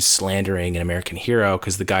someone who's slandering an American hero,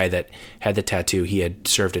 because the guy that had the tattoo, he had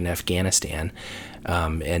served in Afghanistan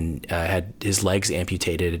and had his legs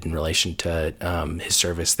amputated in relation to his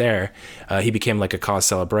service there. He became like a cause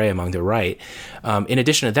célèbre among the right. In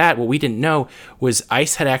addition to that, what we didn't know was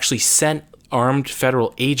ICE had actually sent armed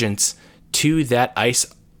federal agents to that ICE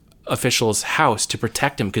official's house to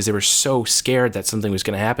protect him because they were so scared that something was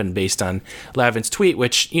going to happen based on Lavin's tweet,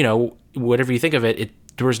 which, whatever you think of it, it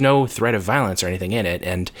there was no threat of violence or anything in it.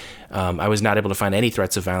 And I was not able to find any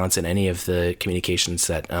threats of violence in any of the communications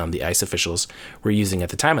that the ICE officials were using at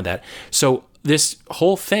the time of that. So this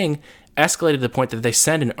whole thing escalated to the point that they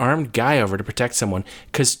send an armed guy over to protect someone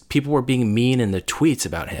because people were being mean in the tweets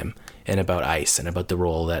about him and about ICE and about the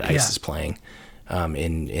role that ICE is playing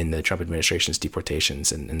in the Trump administration's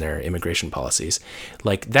deportations and their immigration policies.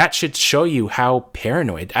 Like, that should show you how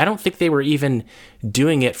paranoid. I don't think they were even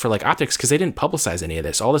doing it for like optics, because they didn't publicize any of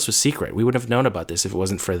this. All this was secret. We would have known about this if it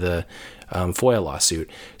wasn't for the FOIA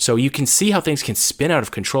lawsuit. So you can see how things can spin out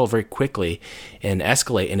of control very quickly and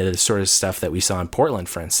escalate into the sort of stuff that we saw in Portland,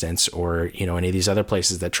 for instance, or, you know, any of these other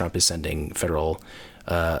places that Trump is sending federal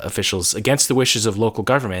officials against the wishes of local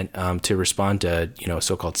government to respond to, you know,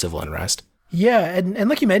 so-called civil unrest. Yeah, and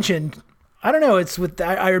like you mentioned, I don't know. It's with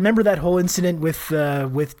I remember that whole incident with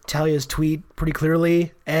Talia's tweet pretty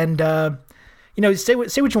clearly, and you know, say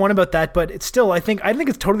what you want about that, but it's still I think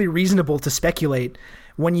it's totally reasonable to speculate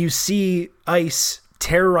when you see ICE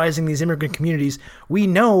terrorizing these immigrant communities. We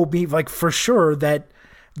know, for sure that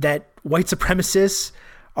white supremacists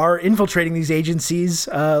are infiltrating these agencies,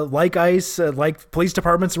 like ICE, like police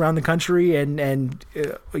departments around the country, and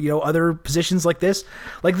you know, other positions like this.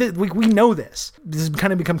 We know this. This has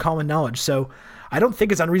kind of become common knowledge. So I don't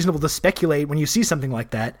think it's unreasonable to speculate when you see something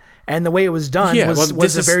like that. And the way it was done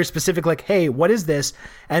was a very specific, like, hey, what is this?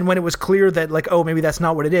 And when it was clear that, like, oh, maybe that's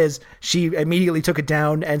not what it is, she immediately took it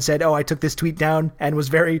down and said, oh, I took this tweet down, and was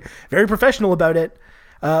very, very professional about it.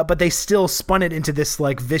 But they still spun it into this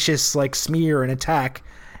like vicious like smear and attack.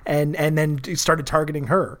 And then started targeting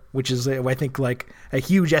her, which is, I think, like a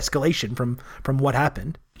huge escalation from what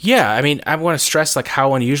happened. Yeah, I mean, I want to stress like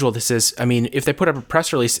how unusual this is. I mean, if they put up a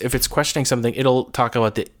press release, if it's questioning something, it'll talk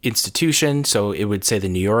about the institution. So it would say the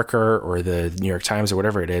New Yorker or the New York Times or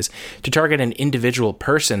whatever it is. To target an individual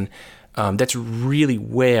person, that's really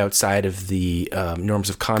way outside of the norms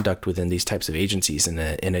of conduct within these types of agencies, in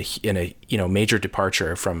a you know, major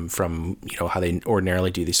departure from you know, how they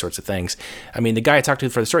ordinarily do these sorts of things. I mean, the guy I talked to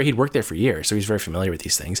for the story, he'd worked there for years, so he's very familiar with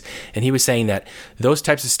these things, and he was saying that those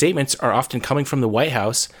types of statements are often coming from the White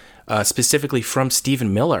House, specifically from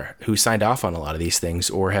Stephen Miller, who signed off on a lot of these things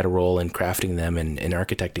or had a role in crafting them and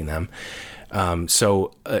architecting them.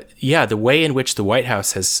 Yeah, the way in which the White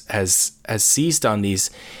House has seized on these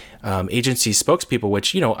agency spokespeople,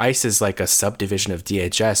 which, you know, ICE is like a subdivision of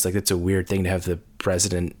DHS. Like, it's a weird thing to have the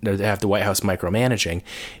president, or to have the White House micromanaging.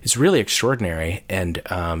 It's really extraordinary. And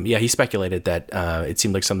yeah, he speculated that it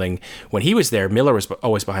seemed like something when he was there, Miller was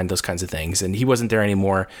always behind those kinds of things, and he wasn't there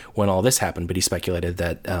anymore when all this happened. But he speculated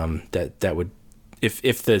that that would,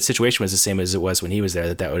 if the situation was the same as it was when he was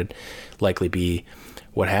there, that would likely be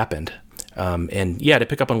what happened. And yeah, to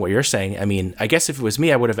pick up on what you're saying, I mean, I guess if it was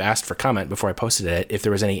me, I would have asked for comment before I posted it if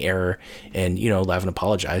there was any error, and, you know, Lavin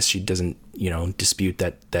apologized. She doesn't, you know, dispute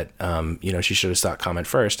that you know, she should have sought comment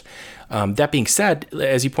first. That being said,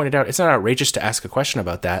 as you pointed out, it's not outrageous to ask a question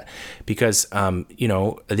about that, because, you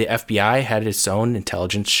know, the FBI had its own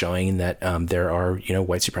intelligence showing that there are, you know,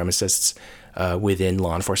 white supremacists within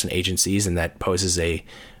law enforcement agencies, and that poses a,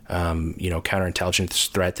 you know, counterintelligence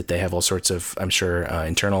threat that they have all sorts of, I'm sure,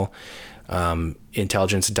 internal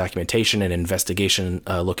intelligence and documentation and investigation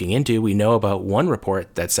looking into. We know about one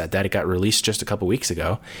report that said that. It got released just a couple weeks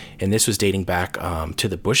ago, and this was dating back to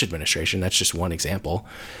the Bush administration. That's just one example.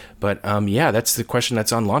 But yeah, that's the question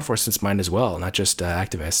that's on law enforcement's mind as well, not just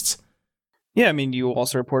activists. Yeah, I mean, you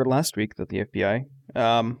also reported last week that the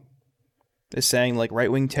FBI is saying, like,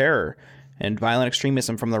 right-wing terror and violent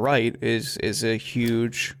extremism from the right is a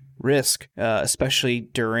huge risk, especially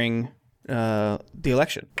during the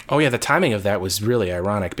election. Oh yeah, the timing of that was really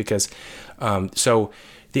ironic, because so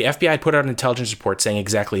the FBI put out an intelligence report saying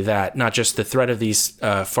exactly that, not just the threat of these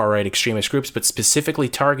far-right extremist groups, but specifically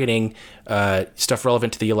targeting stuff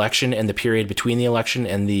relevant to the election and the period between the election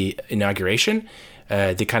and the inauguration.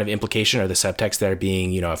 The kind of implication or the subtext there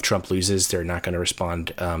being, you know, if Trump loses, they're not going to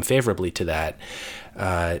respond favorably to that.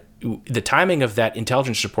 The timing of that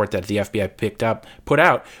intelligence report that the FBI put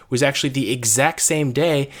out was actually the exact same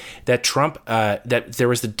day that that there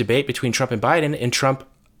was the debate between Trump and Biden, and Trump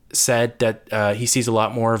said that he sees a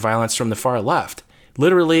lot more violence from the far left.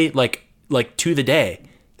 Literally, like to the day.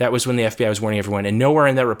 That was when the FBI was warning everyone, and nowhere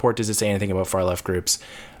in that report does it say anything about far left groups.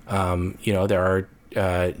 You know,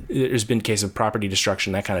 there's been cases of property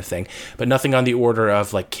destruction, that kind of thing, but nothing on the order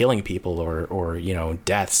of like killing people or you know,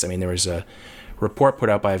 deaths. I mean, there was a report put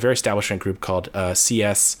out by a very establishment group called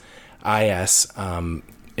CSIS,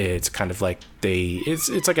 It's kind of like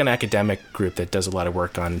it's like an academic group that does a lot of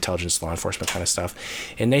work on intelligence, law enforcement kind of stuff.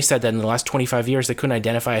 And they said that in the last 25 years, they couldn't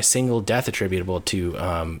identify a single death attributable to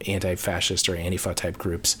anti-fascist or Antifa type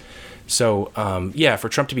groups. So, for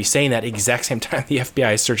Trump to be saying that exact same time the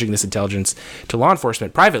FBI is searching this intelligence to law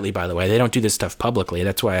enforcement privately, by the way, they don't do this stuff publicly.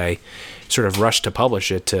 That's why I sort of rushed to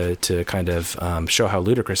publish it to kind of show how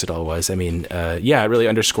ludicrous it all was. I mean, it really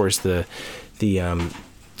underscores the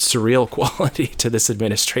surreal quality to this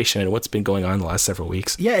administration and what's been going on the last several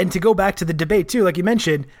weeks. Yeah, and to go back to the debate too, like you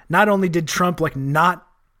mentioned, not only did Trump not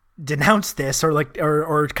denounce this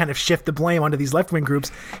or kind of shift the blame onto these left-wing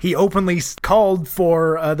groups, he openly called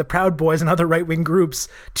for the Proud Boys and other right-wing groups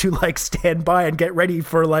to stand by and get ready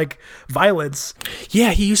for violence.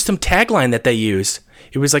 Yeah, he used some tagline that they used.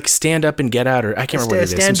 It was stand up and get out, or I can't remember what it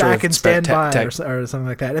is. Stand back and stand by, or something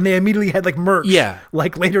like that. And they immediately had merch,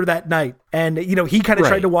 later that night. And he kind of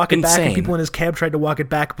tried to walk it back, and people in his camp tried to walk it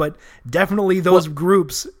back. But definitely those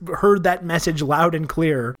groups heard that message loud and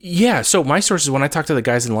clear. Yeah. So my sources, when I talk to the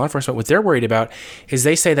guys in law enforcement, what they're worried about is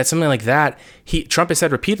they say that something like that. Trump has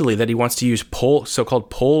said repeatedly that he wants to use so-called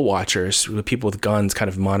poll watchers, people with guns, kind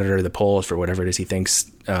of monitor the polls for whatever it is he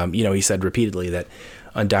thinks. He said repeatedly that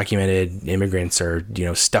undocumented immigrants are,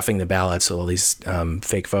 stuffing the ballots with all these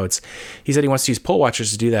fake votes. He said he wants to use poll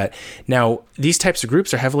watchers to do that. Now, these types of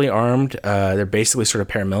groups are heavily armed. They're basically sort of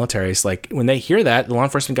paramilitaries. When they hear that, the law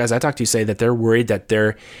enforcement guys I talked to say that they're worried that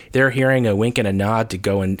they're hearing a wink and a nod to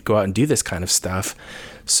go out and do this kind of stuff.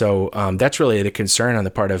 So that's really the concern on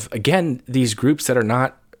the part of, again, these groups that are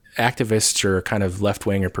not activists or kind of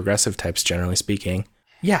left-wing or progressive types, generally speaking.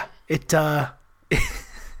 Yeah, it's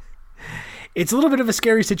a little bit of a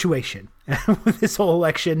scary situation with this whole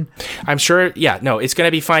election. I'm sure, it's going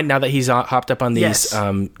to be fine now that he's hopped up on these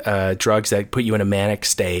drugs that put you in a manic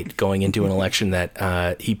state going into an election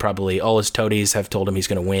that he probably, all his toadies have told him he's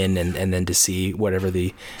going to win, and then to see whatever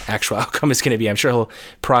the actual outcome is going to be. I'm sure he'll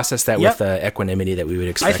process that with equanimity that we would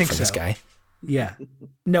expect from this guy. Yeah.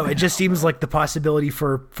 No, it just seems like the possibility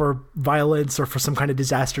for violence or for some kind of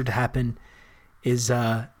disaster to happen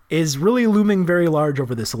is really looming very large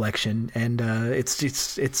over this election, and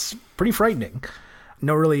it's pretty frightening.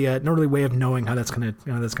 No really way of knowing how that's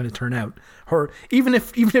gonna turn out, or even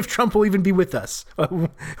if Trump will even be with us when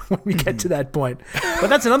we get to that point. But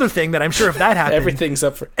that's another thing that I'm sure if that happened, everything's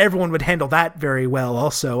up for everyone would handle that very well.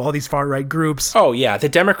 Also, all these far right groups. Oh yeah, the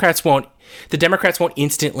Democrats won't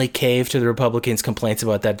instantly cave to the Republicans' complaints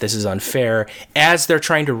about that this is unfair, as they're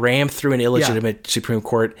trying to ram through an illegitimate Supreme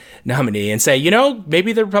Court nominee and say,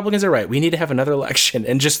 maybe the Republicans are right. We need to have another election,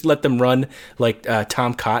 and just let them run like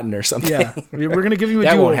Tom Cotton or something. Yeah, we're going to give you a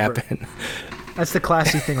that do-over. Won't happen. That's the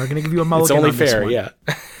classy thing. We're going to give you a mulligan. It's only on this fair,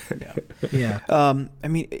 one. Yeah. I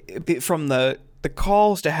mean, from the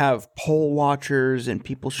calls to have poll watchers and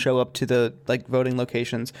people show up to the voting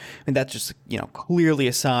locations, I mean, that's just clearly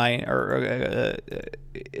a sign, or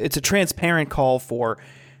it's a transparent call for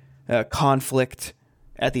conflict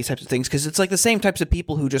at these types of things, because it's the same types of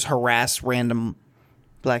people who just harass random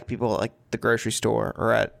black people at the grocery store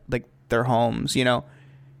or at their homes.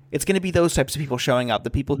 It's going to be those types of people showing up, the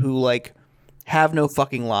people who have no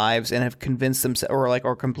fucking lives and have convinced themselves, or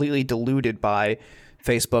are completely deluded by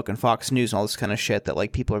Facebook and Fox News and all this kind of shit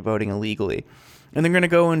that people are voting illegally. And they're going to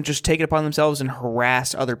go and just take it upon themselves and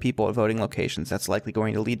harass other people at voting locations. That's likely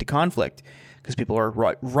going to lead to conflict, because people are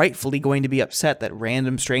rightfully going to be upset that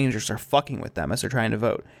random strangers are fucking with them as they're trying to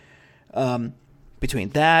vote. Between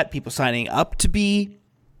that, people signing up to be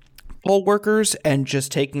poll workers and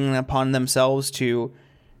just taking it upon themselves to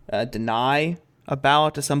deny a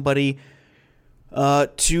ballot to somebody,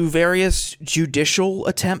 to various judicial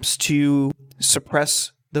attempts to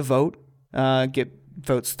suppress the vote, get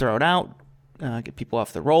votes thrown out, get people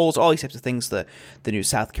off the rolls, all these types of things. The new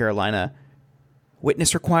South Carolina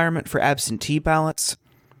witness requirement for absentee ballots,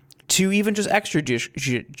 to even just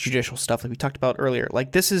extrajudicial stuff like we talked about earlier.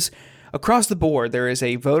 This is across the board. There is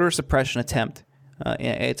a voter suppression attempt.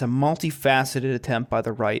 It's a multifaceted attempt by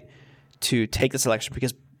the right to take this election,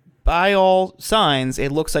 because by all signs,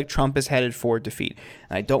 it looks like Trump is headed for defeat.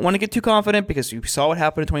 And I don't want to get too confident, because we saw what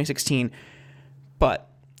happened in 2016. But,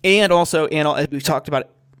 and we've talked about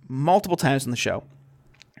it multiple times on the show,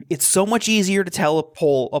 it's so much easier to tell a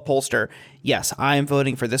pollster, yes, I am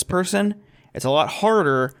voting for this person. It's a lot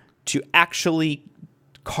harder to actually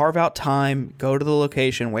carve out time, go to the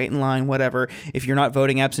location, wait in line, whatever, if you're not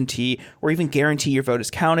voting absentee, or even guarantee your vote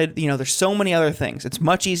is counted. There's so many other things. It's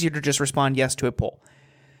much easier to just respond yes to a poll.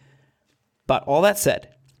 But all that said,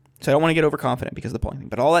 so I don't want to get overconfident because of the polling thing,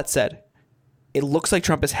 but all that said, it looks like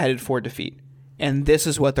Trump is headed for defeat. And this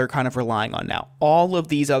is what they're kind of relying on now. All of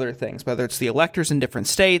these other things, whether it's the electors in different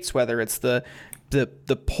states, whether it's the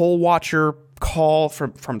poll watcher call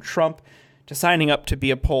from Trump to signing up to be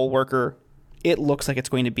a poll worker, it looks like it's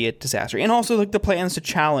going to be a disaster. And also like the plans to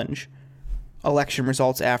challenge election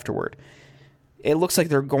results afterward. It looks like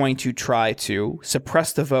they're going to try to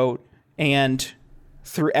suppress the vote and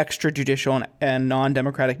through extrajudicial and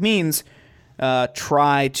non-democratic means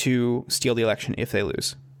try to steal the election if they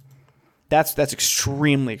lose. That's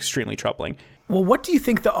extremely, extremely troubling. Well, what do you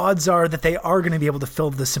think the odds are that they are going to be able to fill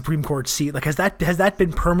the Supreme Court seat? Like, has that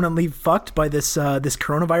been permanently fucked by this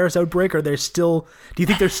coronavirus outbreak? Or do you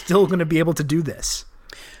think they're still going to be able to do this?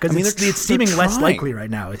 Because it's seeming less likely right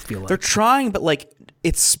now, I feel like. They're trying, but like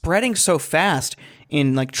it's spreading so fast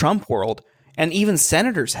in like Trump world, and even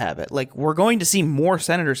senators have it. Like we're going to see more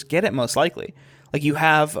senators get it most likely. Like you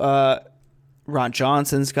have Ron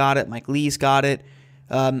Johnson's got it, Mike Lee's got it.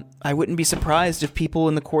 I wouldn't be surprised if people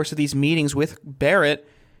in the course of these meetings with Barrett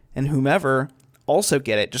and whomever also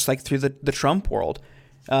get it, just like through the Trump world.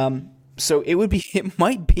 So it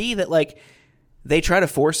might be that like they try to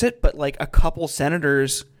force it, but like a couple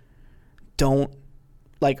senators don't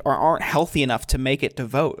like aren't healthy enough to make it to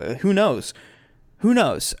vote. Who knows?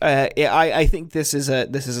 I think this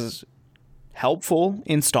is helpful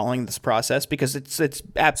in stalling this process because it's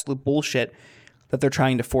absolute bullshit that they're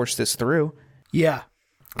trying to force this through. Yeah.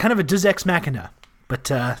 Kind of a deus ex machina, but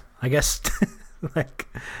I guess like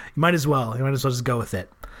you might as well just go with it.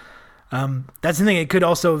 That's the thing. It could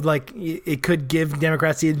also it could give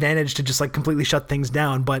Democrats the advantage to just like completely shut things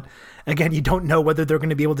down. But again, you don't know whether they're going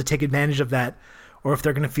to be able to take advantage of that, or if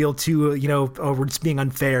they're going to feel too, we're just being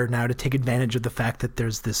unfair now to take advantage of the fact that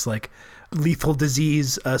there's this like lethal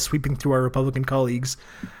disease sweeping through our Republican colleagues.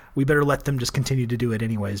 We better let them just continue to do it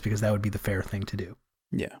anyways, because that would be the fair thing to do.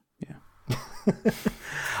 Yeah.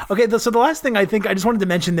 Okay, so the last thing I just wanted to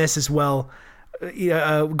mention this as well,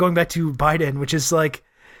 going back to Biden, which is like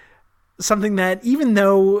something that even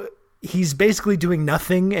though he's basically doing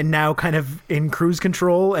nothing and now kind of in cruise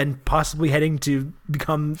control and possibly heading to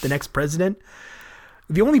become the next president,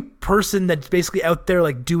 the only person that's basically out there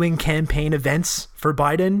like doing campaign events for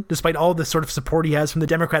Biden, despite all the sort of support he has from the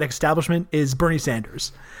Democratic establishment, is Bernie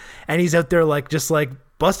Sanders. And he's out there like just like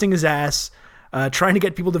busting his ass, trying to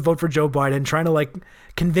get people to vote for Joe Biden, trying to like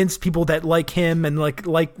convince people that like him and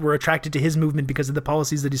like were attracted to his movement because of the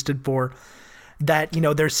policies that he stood for, that,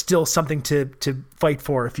 there's still something to fight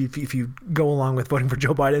for if you go along with voting for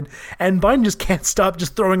Joe Biden. And Biden just can't stop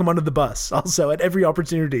just throwing him under the bus also at every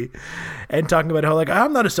opportunity and talking about how like,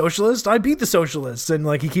 I'm not a socialist, I beat the socialists. And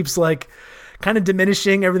like, he keeps like kind of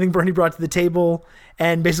diminishing everything Bernie brought to the table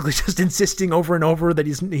and basically just insisting over and over that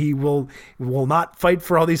he will not fight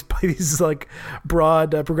for all these like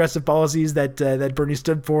broad progressive policies that Bernie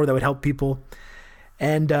stood for that would help people.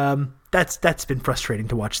 And that's been frustrating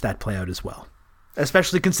to watch that play out as well.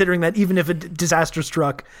 Especially considering that even if a disaster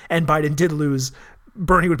struck and Biden did lose,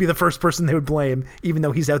 Bernie would be the first person they would blame, even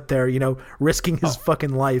though he's out there, risking his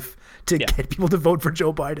fucking life to get people to vote for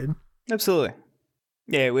Joe Biden. Absolutely.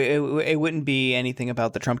 Yeah, it wouldn't be anything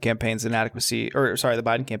about the Trump campaign's inadequacy, the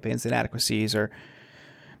Biden campaign's inadequacies or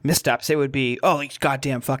missteps. It would be, these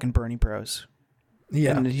goddamn fucking Bernie bros.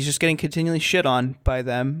 Yeah. And he's just getting continually shit on by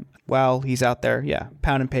them while he's out there,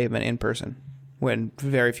 pounding pavement in person when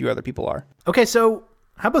very few other people are. Okay, so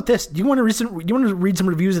how about this? Do you want to read some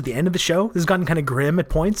reviews at the end of the show? This has gotten kind of grim at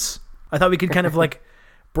points. I thought we could kind of like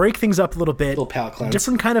break things up a little bit. Little palate cleanse.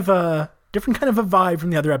 Different kind of a vibe from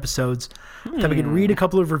the other episodes. I thought we could read a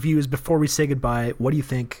couple of reviews before we say goodbye. What do you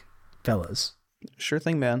think, fellas? Sure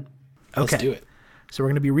thing, man. Okay. Let's do it. So we're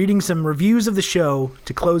going to be reading some reviews of the show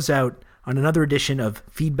to close out on another edition of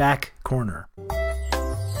Feedback Corner.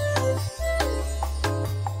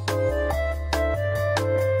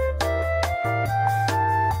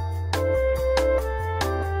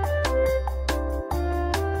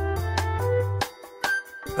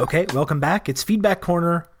 Okay, welcome back. It's Feedback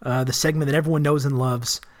Corner, the segment that everyone knows and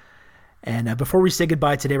loves. And before we say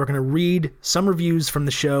goodbye today, we're going to read some reviews from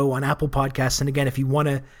the show on Apple Podcasts. And again, if you want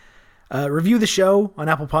to review the show on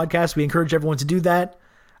Apple Podcasts, we encourage everyone to do that.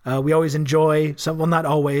 We always enjoy not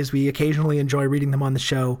always. We occasionally enjoy reading them on the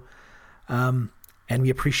show. And we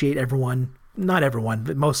appreciate everyone, not everyone,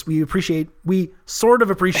 but we sort of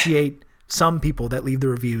appreciate some people that leave the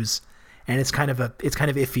reviews. And it's kind of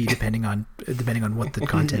iffy depending on what the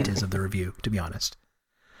content is of the review, to be honest.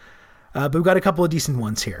 But we've got a couple of decent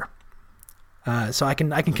ones here. So I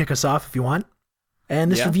can kick us off if you want.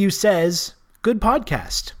 And this review says, good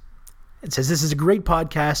podcast. It says, this is a great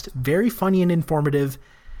podcast, very funny and informative.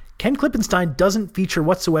 Ken Klippenstein doesn't feature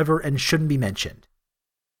whatsoever and shouldn't be mentioned.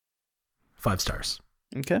 5 stars.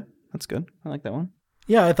 Okay, that's good. I like that one.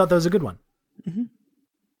 Yeah, I thought that was a good one.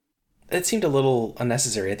 It seemed a little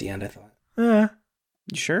unnecessary at the end, I thought.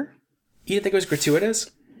 You sure? You didn't think it was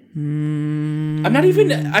gratuitous? I'm not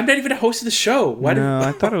even a host of the show. Why No, did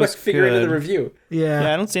I thought it was figure into good. the review?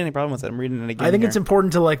 Yeah, I don't see any problem with it. I'm reading it again. I think here. it's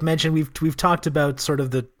important to like mention we've talked about sort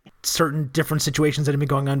of the certain different situations that have been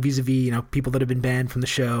going on vis-a-vis, people that have been banned from the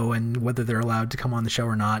show and whether they're allowed to come on the show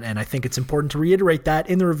or not. And I think it's important to reiterate that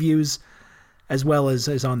in the reviews as well as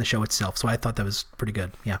on the show itself. So I thought that was pretty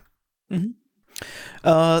good. Yeah.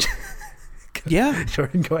 Yeah.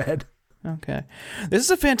 Jordan, go ahead. Okay. This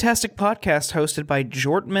is a fantastic podcast hosted by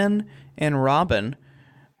Jortman and Robin,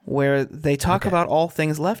 where they talk about all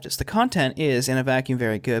things leftist. The content is, in a vacuum,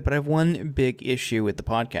 very good, but I have one big issue with the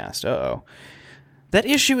podcast. Uh-oh. That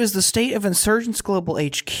issue is the state of Insurgents Global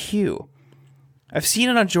HQ. I've seen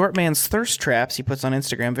it on Jortman's thirst traps he puts on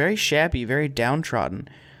Instagram. Very shabby, very downtrodden.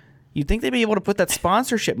 You'd think they'd be able to put that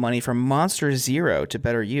sponsorship money from Monster Zero to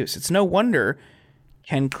better use. It's no wonder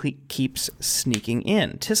Ken keeps sneaking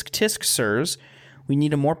in. Tisk tisk, sirs. We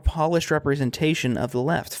need a more polished representation of the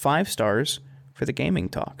left. 5 stars for the gaming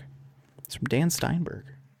talk. It's from Dan Steinberg.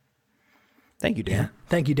 Thank you, Dan. Yeah.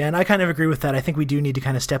 Thank you, Dan. I kind of agree with that. I think we do need to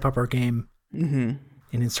kind of step up our game in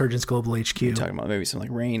Insurgents Global HQ. You're talking about maybe some like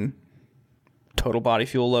Rain Total Body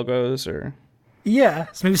Fuel logos or... Yeah,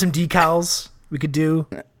 so maybe some decals we could do.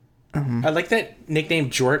 I like that nickname,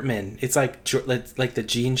 Jortman. It's like the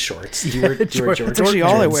jean shorts. You wear That's Jorts. actually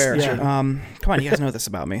all I Jorts, wear. yeah. Come on, you guys know this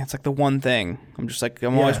about me. It's like the one thing. I'm just like,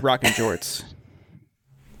 I'm always rocking jorts.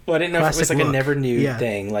 Well, I didn't know if it was Classic like look. a never nude Yeah.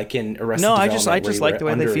 thing, like in Arrested No, I Development, just where like you the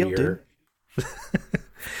way wear they it feel, under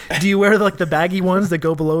dude. Do you wear like the baggy ones that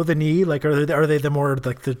go below the knee? Like are they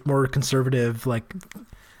the more conservative, like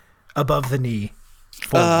above the knee?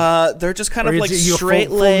 They're just kind Or of is like it you a straight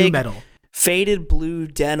full nu leg, metal? faded blue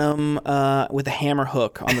denim with a hammer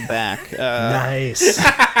hook on the back. Nice.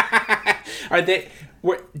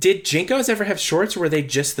 Did Jinkos ever have shorts, or were they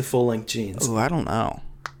just the full length jeans? Oh, I don't know.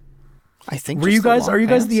 I think. Are you guys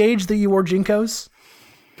the age that you wore Jinkos?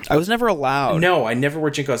 I was never allowed. No, I never wore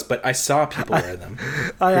Jinkos, but I saw people wear them.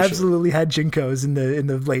 I absolutely had Jinkos in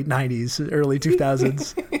the late 90s, early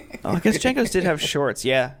 2000s. Oh, I guess Jenkos did have shorts.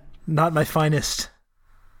 Yeah. Not my finest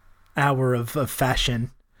hour of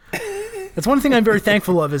fashion. That's one thing I'm very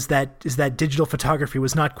thankful of is that digital photography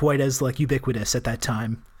was not quite as like ubiquitous at that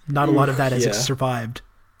time. Not a lot of that has survived,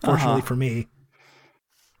 fortunately for me.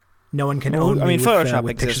 No one can own me. I mean, with, Photoshop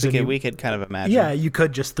with exists. pictures of me. We could kind of imagine. Yeah, you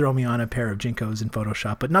could just throw me on a pair of Jinkos in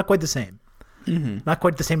Photoshop, but not quite the same. Not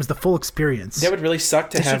quite the same as the full experience. That would really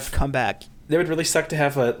suck to They have. should come back. That would really suck to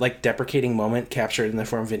have a deprecating moment captured in the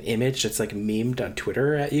form of an image that's like memed on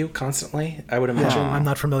Twitter at you constantly. I would imagine. I'm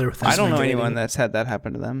not familiar with that. I don't know anyone that's had that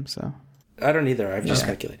happen to them. So I don't either. I'm just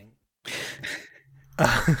speculating.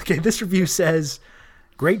 Okay, this review says,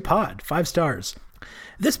 "Great pod, 5 stars.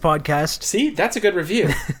 This podcast." See, that's a good review.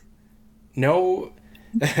 No,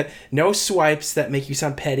 no swipes that make you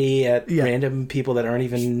sound petty at random people that aren't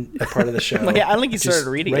even a part of the show. I don't think you Just started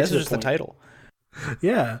reading. right This to was just the point. title.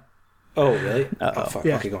 Yeah. Oh, really? Oh, fuck.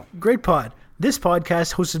 Yeah. Okay, go on. Great pod. This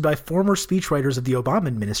podcast, hosted by former speechwriters of the Obama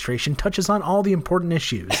administration, touches on all the important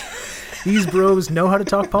issues. These bros know how to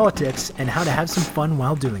talk politics and how to have some fun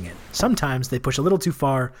while doing it. Sometimes they push a little too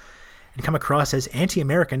far and come across as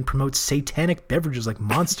anti-American, promotes satanic beverages like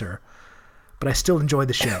Monster, but I still enjoy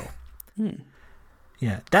the show.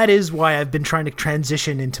 Yeah, that is why I've been trying to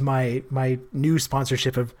transition into my new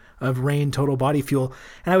sponsorship of Rain Total Body Fuel.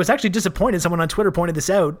 And I was actually disappointed. Someone on Twitter pointed this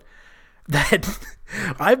out, that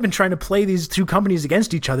I've been trying to play these two companies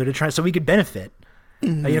against each other to try so we could benefit.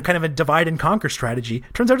 Kind of a divide and conquer strategy.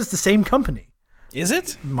 Turns out it's the same company. Is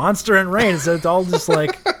it? Monster and Rain. So it's all just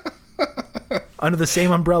like under the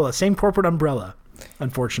same umbrella, same corporate umbrella,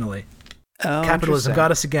 unfortunately. Oh, Capitalism interesting.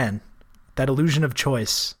 got us again. That illusion of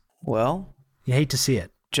choice. Well, You hate to see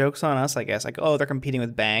it. joke's on us, I guess. Like, oh, they're competing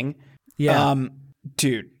with Bang. Yeah.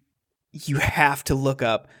 Dude, you have to look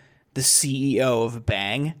up the CEO of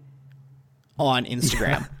Bang on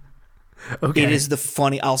Instagram. Okay. It is the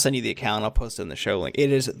funny. I'll send you the account. I'll post it in the show link.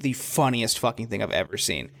 It is the funniest fucking thing I've ever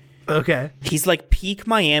seen. Okay. He's like peak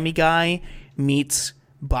Miami guy meets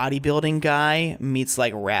bodybuilding guy meets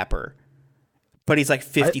like rapper. But he's like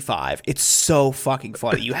 55. It's so fucking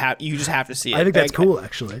funny. You just have to see it. I think that's Like, cool,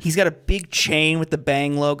 actually. He's got a big chain with the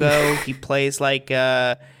Bang logo. He plays like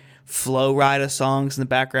Flow Rida songs in the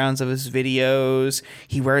backgrounds of his videos.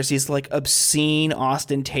 He wears these like obscene,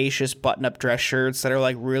 ostentatious button-up dress shirts that are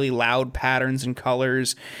like really loud patterns and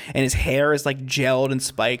colors. And his hair is like gelled and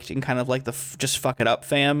spiked and kind of like the just fuck it up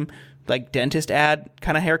fam, like dentist ad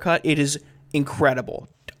kind of haircut. It is incredible.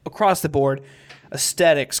 across the board,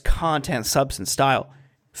 aesthetics, content, substance, style.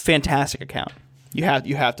 Fantastic account. You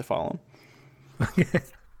have to follow him.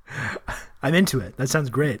 I'm into it. That sounds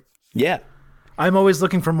great. Yeah. I'm always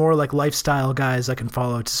looking for more like lifestyle guys I can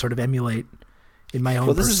follow to sort of emulate in my own.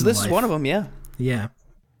 Well, this is life. one of them. Yeah. Yeah.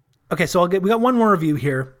 Okay, so we got one more review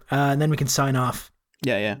here, and then we can sign off.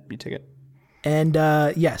 Yeah. You take it. And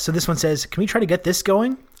so this one says, "Can we try to get this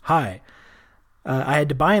going? Hi. I had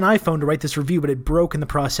to buy an iPhone to write this review, but it broke in the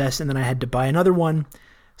process, and then I had to buy another one.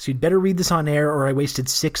 So you'd better read this on air, or I wasted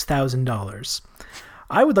 $6,000.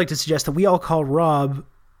 I would like to suggest that we all call Rob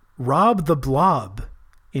the Blob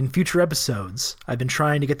in future episodes. I've been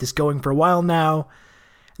trying to get this going for a while now.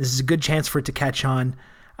 This is a good chance for it to catch on.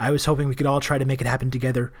 I was hoping we could all try to make it happen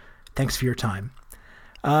together. Thanks for your time."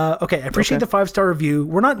 Okay, I appreciate the 5-star review.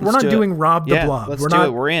 We're not doing Rob the Blob. Let's do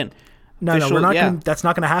it. We're in. No, we're not. Yeah. That's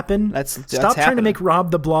not going to happen. That's Stop trying to happening. make Rob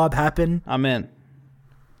the Blob happen. I'm in.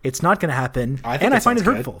 It's not going to happen, I and I find it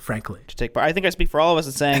sounds hurtful, frankly. To take part. I think I speak for all of us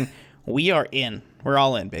in saying we are in. We're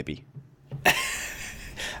all in, baby.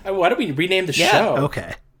 Why don't we rename the show?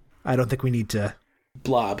 Okay, I don't think we need to.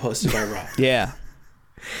 Blob, hosted by Rob. Yeah.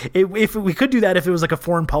 If we could do that, if it was like a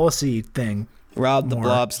foreign policy thing. Rob the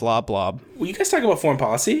Blob, slob blob. Well, you guys talk about foreign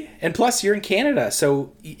policy, and plus you're in Canada,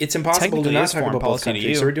 so it's impossible to Technically, not it's talk foreign about both policy to countries.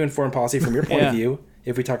 you. So we're doing foreign policy from your point of Yeah. view.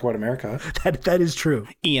 If we talk about America, That is true.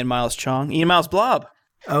 Ian Miles Chong. Ian Miles Blob.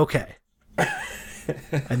 Okay,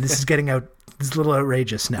 and this is getting out. This is a little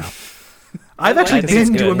outrageous now. I've actually think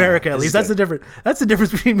it's been to good. America. Yeah, At this least is that's the difference. That's the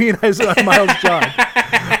difference between me and Miles John.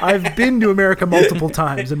 I've been to America multiple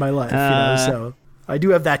times in my life, so I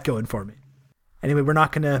do have that going for me. Anyway, we're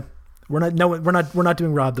not doing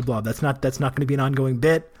Rob the Blob. That's not going to be an ongoing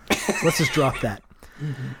bit. Let's just drop that.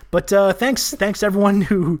 But thanks to everyone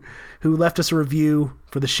who left us a review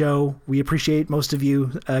for the show. We appreciate most of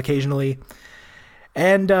you occasionally.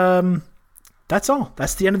 And that's all.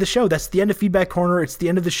 That's the end of the show. That's the end of Feedback Corner. It's the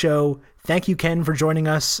end of the show. Thank you, Ken, for joining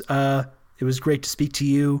us. It was great to speak to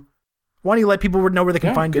you. Why don't you let people know where they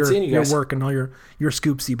can find your work and all your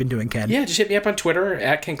scoops you've been doing, Ken? yeah, just hit me up on Twitter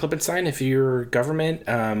at Ken Klippenstein. If you're government,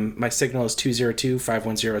 my signal is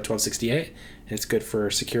 202-510-1268. It's good for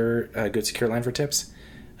good secure line for tips.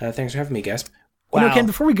 Thanks for having me, guys. Wow. Ken,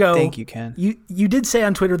 before we go, Thank you, Ken. You did say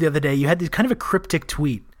on Twitter the other day you had this kind of a cryptic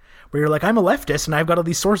tweet where you're like, "I'm a leftist and I've got all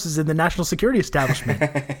these sources in the national security establishment."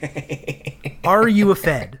 Are you a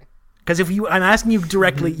Fed? Because I'm asking you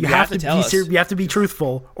directly, you have to tell us. you have to be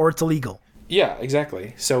truthful, or it's illegal. Yeah,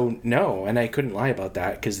 exactly. So no, and I couldn't lie about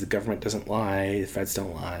that because the government doesn't lie, the feds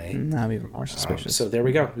don't lie. I'm even more suspicious. So there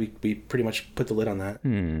we go. We pretty much put the lid on that.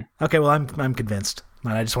 Okay, well I'm convinced.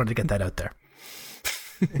 I just wanted to get that out there.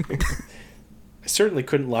 I certainly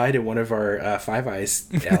couldn't lie to one of our Five Eyes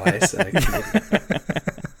allies.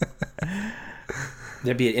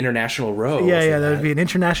 That'd be an international row. Yeah, that would be an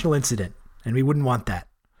international incident, and we wouldn't want that.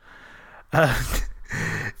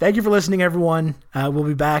 Thank you for listening, everyone. We'll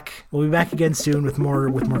be back. We'll be back again soon with more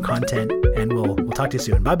content, and we'll talk to you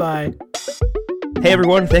soon. Bye. Hey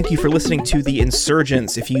everyone, thank you for listening to The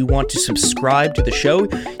Insurgents. If you want to subscribe to the show,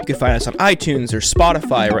 you can find us on iTunes or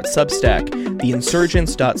Spotify or at Substack,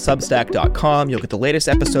 theinsurgents.substack.com. You'll get the latest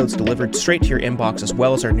episodes delivered straight to your inbox as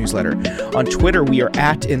well as our newsletter. On Twitter, we are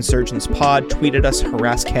at InsurgentsPod. Tweet at us,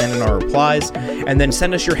 harass Ken in our replies, and then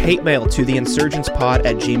send us your hate mail to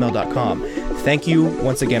theinsurgentspod@gmail.com. Thank you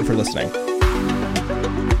once again for listening.